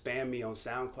dude spammed me on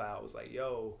SoundCloud, was like,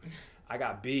 yo, I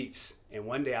got beats. And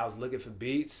one day I was looking for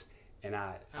beats, and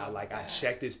I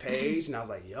checked his page, and I was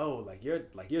like, yo,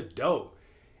 you're dope.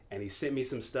 And he sent me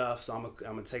some stuff, so I'm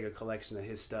gonna take a collection of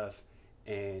his stuff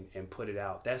and put it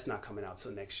out. That's not coming out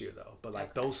till next year though. But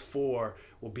like those 4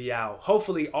 will be out.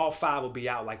 Hopefully all 5 will be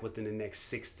out like within the next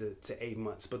 6 to 8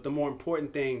 months. But the more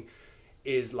important thing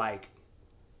is like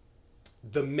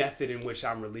the method in which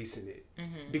I'm releasing it.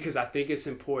 Because I think it's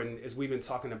important, as we've been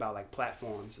talking about like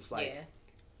platforms. It's like,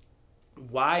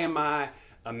 why am I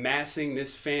amassing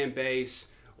this fan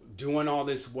base, doing all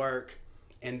this work,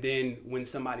 and then when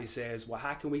somebody says, well,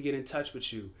 how can we get in touch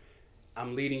with you?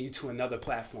 I'm leading you to another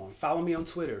platform. Follow me on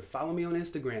Twitter. Follow me on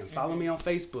Instagram. Follow me on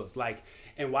Facebook. Like,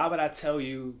 and why would I tell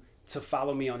you to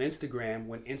follow me on Instagram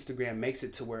when Instagram makes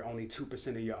it to where only 2%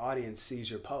 of your audience sees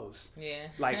your post? Yeah.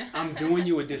 Like, I'm doing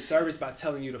you a disservice by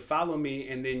telling you to follow me,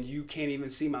 and then you can't even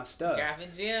see my stuff.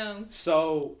 Dropping gems.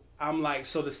 So I'm like,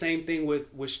 so the same thing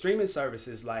with streaming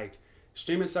services. Like,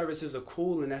 streaming services are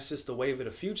cool, and that's just the wave of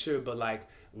the future. But like,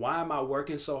 why am I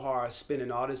working so hard,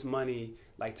 spending all this money,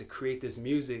 like, to create this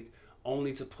music,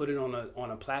 only to put it on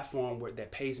a platform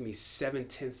that pays me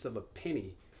 0.7 of a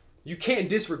penny? You can't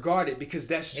disregard it because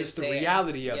that's just the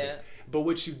reality of it. But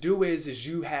what you do is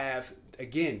you have,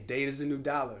 again, data's the new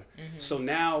dollar. So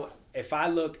now if I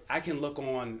can look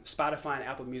on Spotify and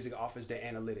Apple Music offers their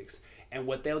analytics, and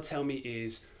what they'll tell me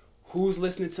is who's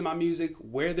listening to my music,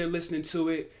 where they're listening to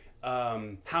it,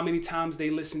 how many times they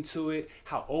listen to it,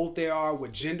 how old they are,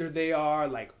 what gender they are,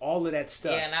 like all of that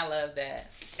stuff. Yeah, and I love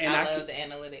that. And I love the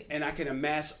analytics. And I can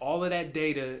amass all of that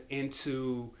data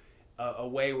into a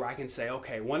way where I can say,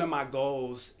 okay, one of my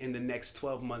goals in the next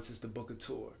 12 months is to book a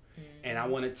tour. And I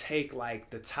want to take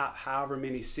like the top however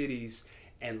many cities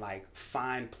and like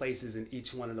find places in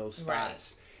each one of those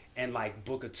spots and like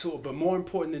book a tour. But more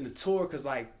important than the tour, because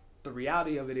like the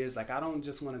reality of it is, like, I don't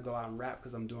just want to go out and rap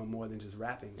because I'm doing more than just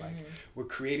rapping. Like, we're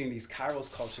creating these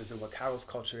Kairos cultures, and what Kairos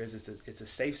culture is, it's a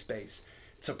safe space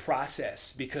to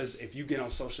process. Because if you get on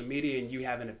social media and you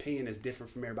have an opinion that's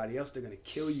different from everybody else, they're going to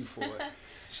kill you for it.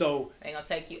 So they're going to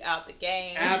take you out the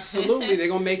game. Absolutely. They're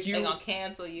going to make you. They're going to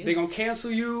cancel you. They're going to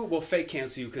cancel you. Well, fake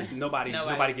cancel you, because nobody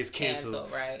gets canceled.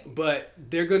 Right. But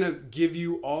they're going to give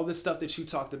you all the stuff that you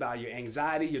talked about, your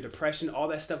anxiety, your depression, all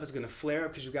that stuff is going to flare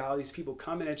up because you got all these people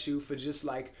coming at you for just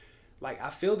like I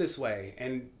feel this way.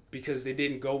 And because they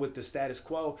didn't go with the status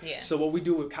quo. Yeah. So what we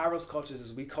do with Kairos cultures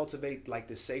is we cultivate like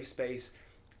this safe space.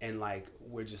 And like,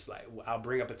 we're just like, I'll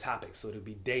bring up a topic. So it'll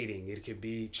be dating. It could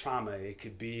be trauma. It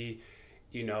could be,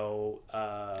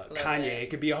 Kanye. It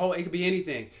could be it could be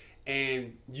anything.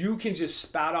 And you can just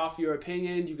spout off your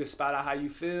opinion. You can spout out how you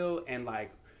feel. And like,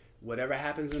 whatever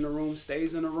happens in the room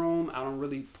stays in the room. I don't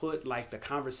really put like the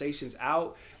conversations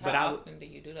out. How often do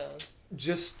you do those?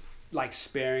 Just like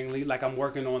sparingly. Like, I'm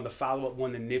working on the follow-up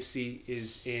one that Nipsey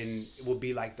is in. Will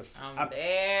be like I'm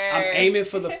aiming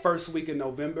for the first week of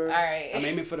November. All right. I'm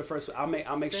aiming for the first. I'll make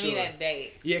Send sure. me that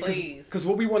date. Yeah, because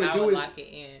what we want to do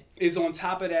is on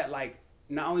top of that, like,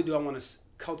 not only do I want to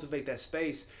cultivate that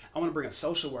space, I want to bring a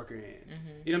social worker in. You know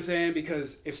what I'm saying?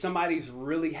 Because if somebody's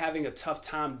really having a tough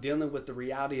time dealing with the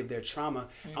reality of their trauma,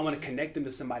 I want to connect them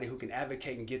to somebody who can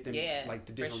advocate and get them like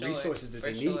the different resources that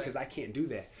they need, because I can't do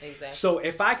that. Exactly. So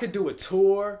if I could do a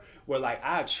tour where like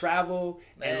I travel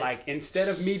and like, instead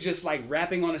of me just like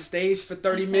rapping on a stage for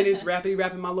 30 minutes, rapping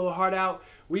my little heart out,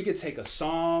 we could take a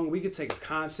song, we could take a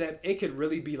concept. It could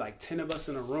really be like 10 of us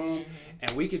in a room,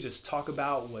 and we could just talk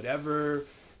about whatever.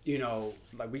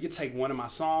 Like, we could take one of my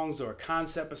songs or a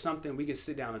concept or something. We can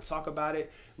sit down and talk about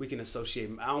it. We can associate.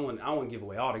 I don't want to give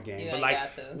away all the game, but like,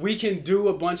 we can do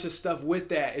a bunch of stuff with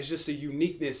that. It's just a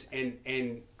uniqueness.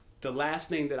 And the last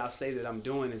thing that I'll say that I'm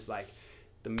doing is like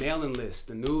the mailing list,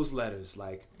 the newsletters,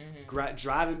 like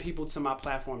driving people to my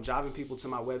platform, driving people to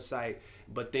my website.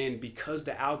 But then because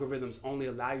the algorithms only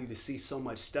allow you to see so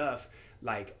much stuff,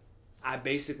 like, I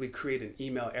basically create an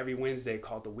email every Wednesday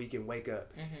called the Weekend Wake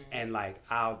Up. And like,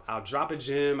 I'll drop a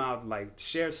gem, I'll like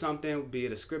share something, be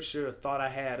it a scripture, a thought I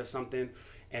had or something.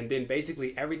 And then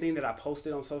basically everything that I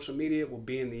posted on social media will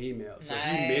be in the email. So if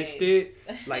you missed it,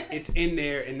 like, it's in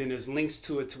there, and then there's links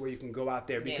to it to where you can go out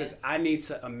there, because I need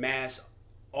to amass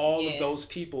all of those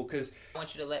people. Because I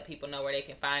want you to let people know where they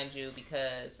can find you,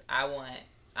 because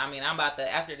I'm about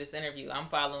to, after this interview, I'm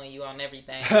following you on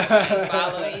everything. I'm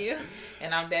following you,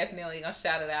 and I'm definitely going to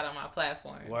shout it out on my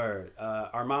platform. Word.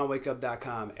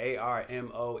 ArmandWakeUp.com.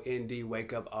 ARMOND,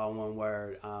 wake up, all one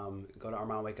word. Go to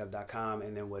ArmandWakeUp.com,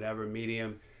 and then whatever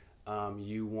medium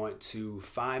you want to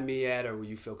find me at, or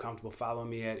you feel comfortable following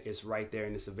me at, it's right there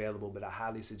and it's available. But I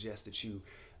highly suggest that you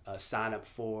sign up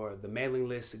for the mailing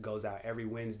list. It goes out every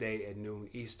Wednesday at noon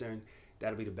Eastern.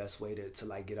 That'll be the best way to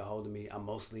like get a hold of me. I'm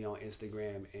mostly on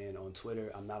Instagram and on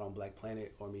Twitter. I'm not on Black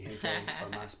Planet or Mijente or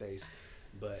MySpace.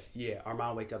 But yeah,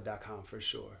 ArmandWakeUp.com for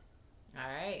sure. All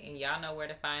right, and y'all know where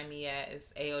to find me at.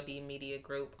 It's AOD Media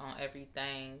Group on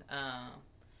everything.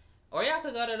 Or y'all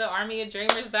could go to the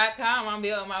armyofdreamers.com. I'm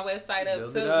building my website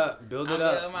up too. Build it up. Build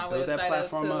that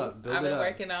platform up. I've been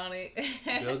working on it.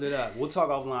 Build it up. We'll talk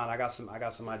offline. I got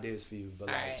some ideas for you. But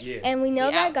yeah. And we know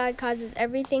that God causes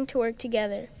everything to work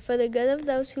together for the good of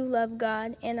those who love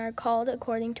God and are called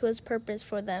according to his purpose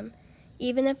for them.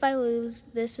 Even if I lose,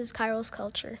 this is Kairos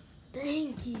Culture.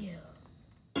 Thank you.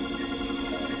 I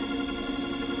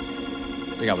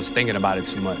think I was thinking about it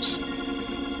too much.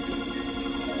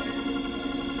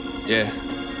 Yeah.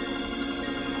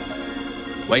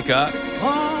 Wake up.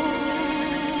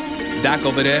 Doc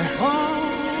over there.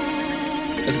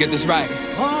 Let's get this right.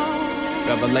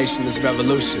 Revelation is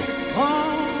revolution.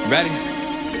 Ready?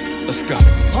 Let's go.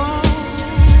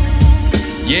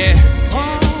 Yeah.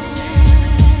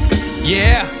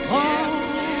 Yeah.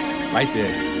 Right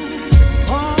there.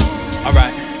 All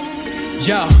right.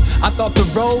 Yo, I thought the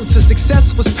road to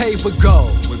success was paved with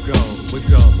gold. With gold.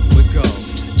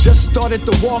 Just started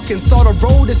to walk and saw the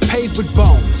road is paved with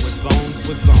bones.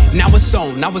 With bones. Now it's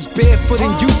on. I was barefoot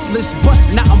and useless, but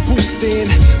now I'm boosting.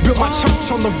 Built my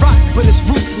church on the rock, but it's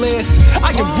ruthless.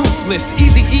 I am ruthless,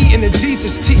 easy eating a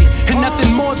Jesus tea, and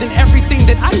nothing more than everything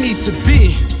that I need to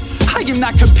be. I am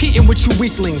not competing with you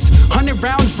weaklings. 100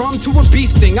 round drum to a bee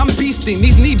sting. I'm beasting.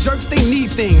 These knee jerks, they need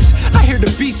things. I hear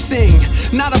the beast sing.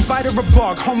 Not a bite or a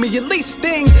bark, homie, at least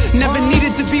sting. Never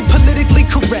needed to be politically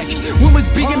correct. When was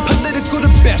being political the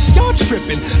best? Y'all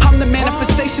tripping. I'm the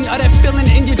manifestation of that feeling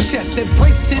in your chest that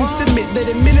breaks in, submit, let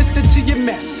it minister to your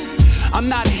mess. I'm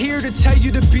not here to tell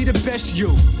you to be the best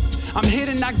you. I'm here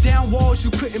to knock down walls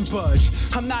you couldn't budge.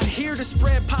 I'm not here to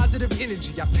spread positive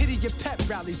energy. I pity your pep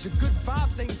rallies. Your good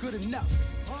vibes ain't good enough.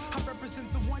 I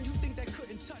represent the one you think that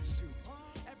couldn't touch you.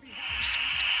 AOD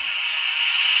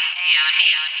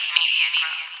Media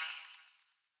Group.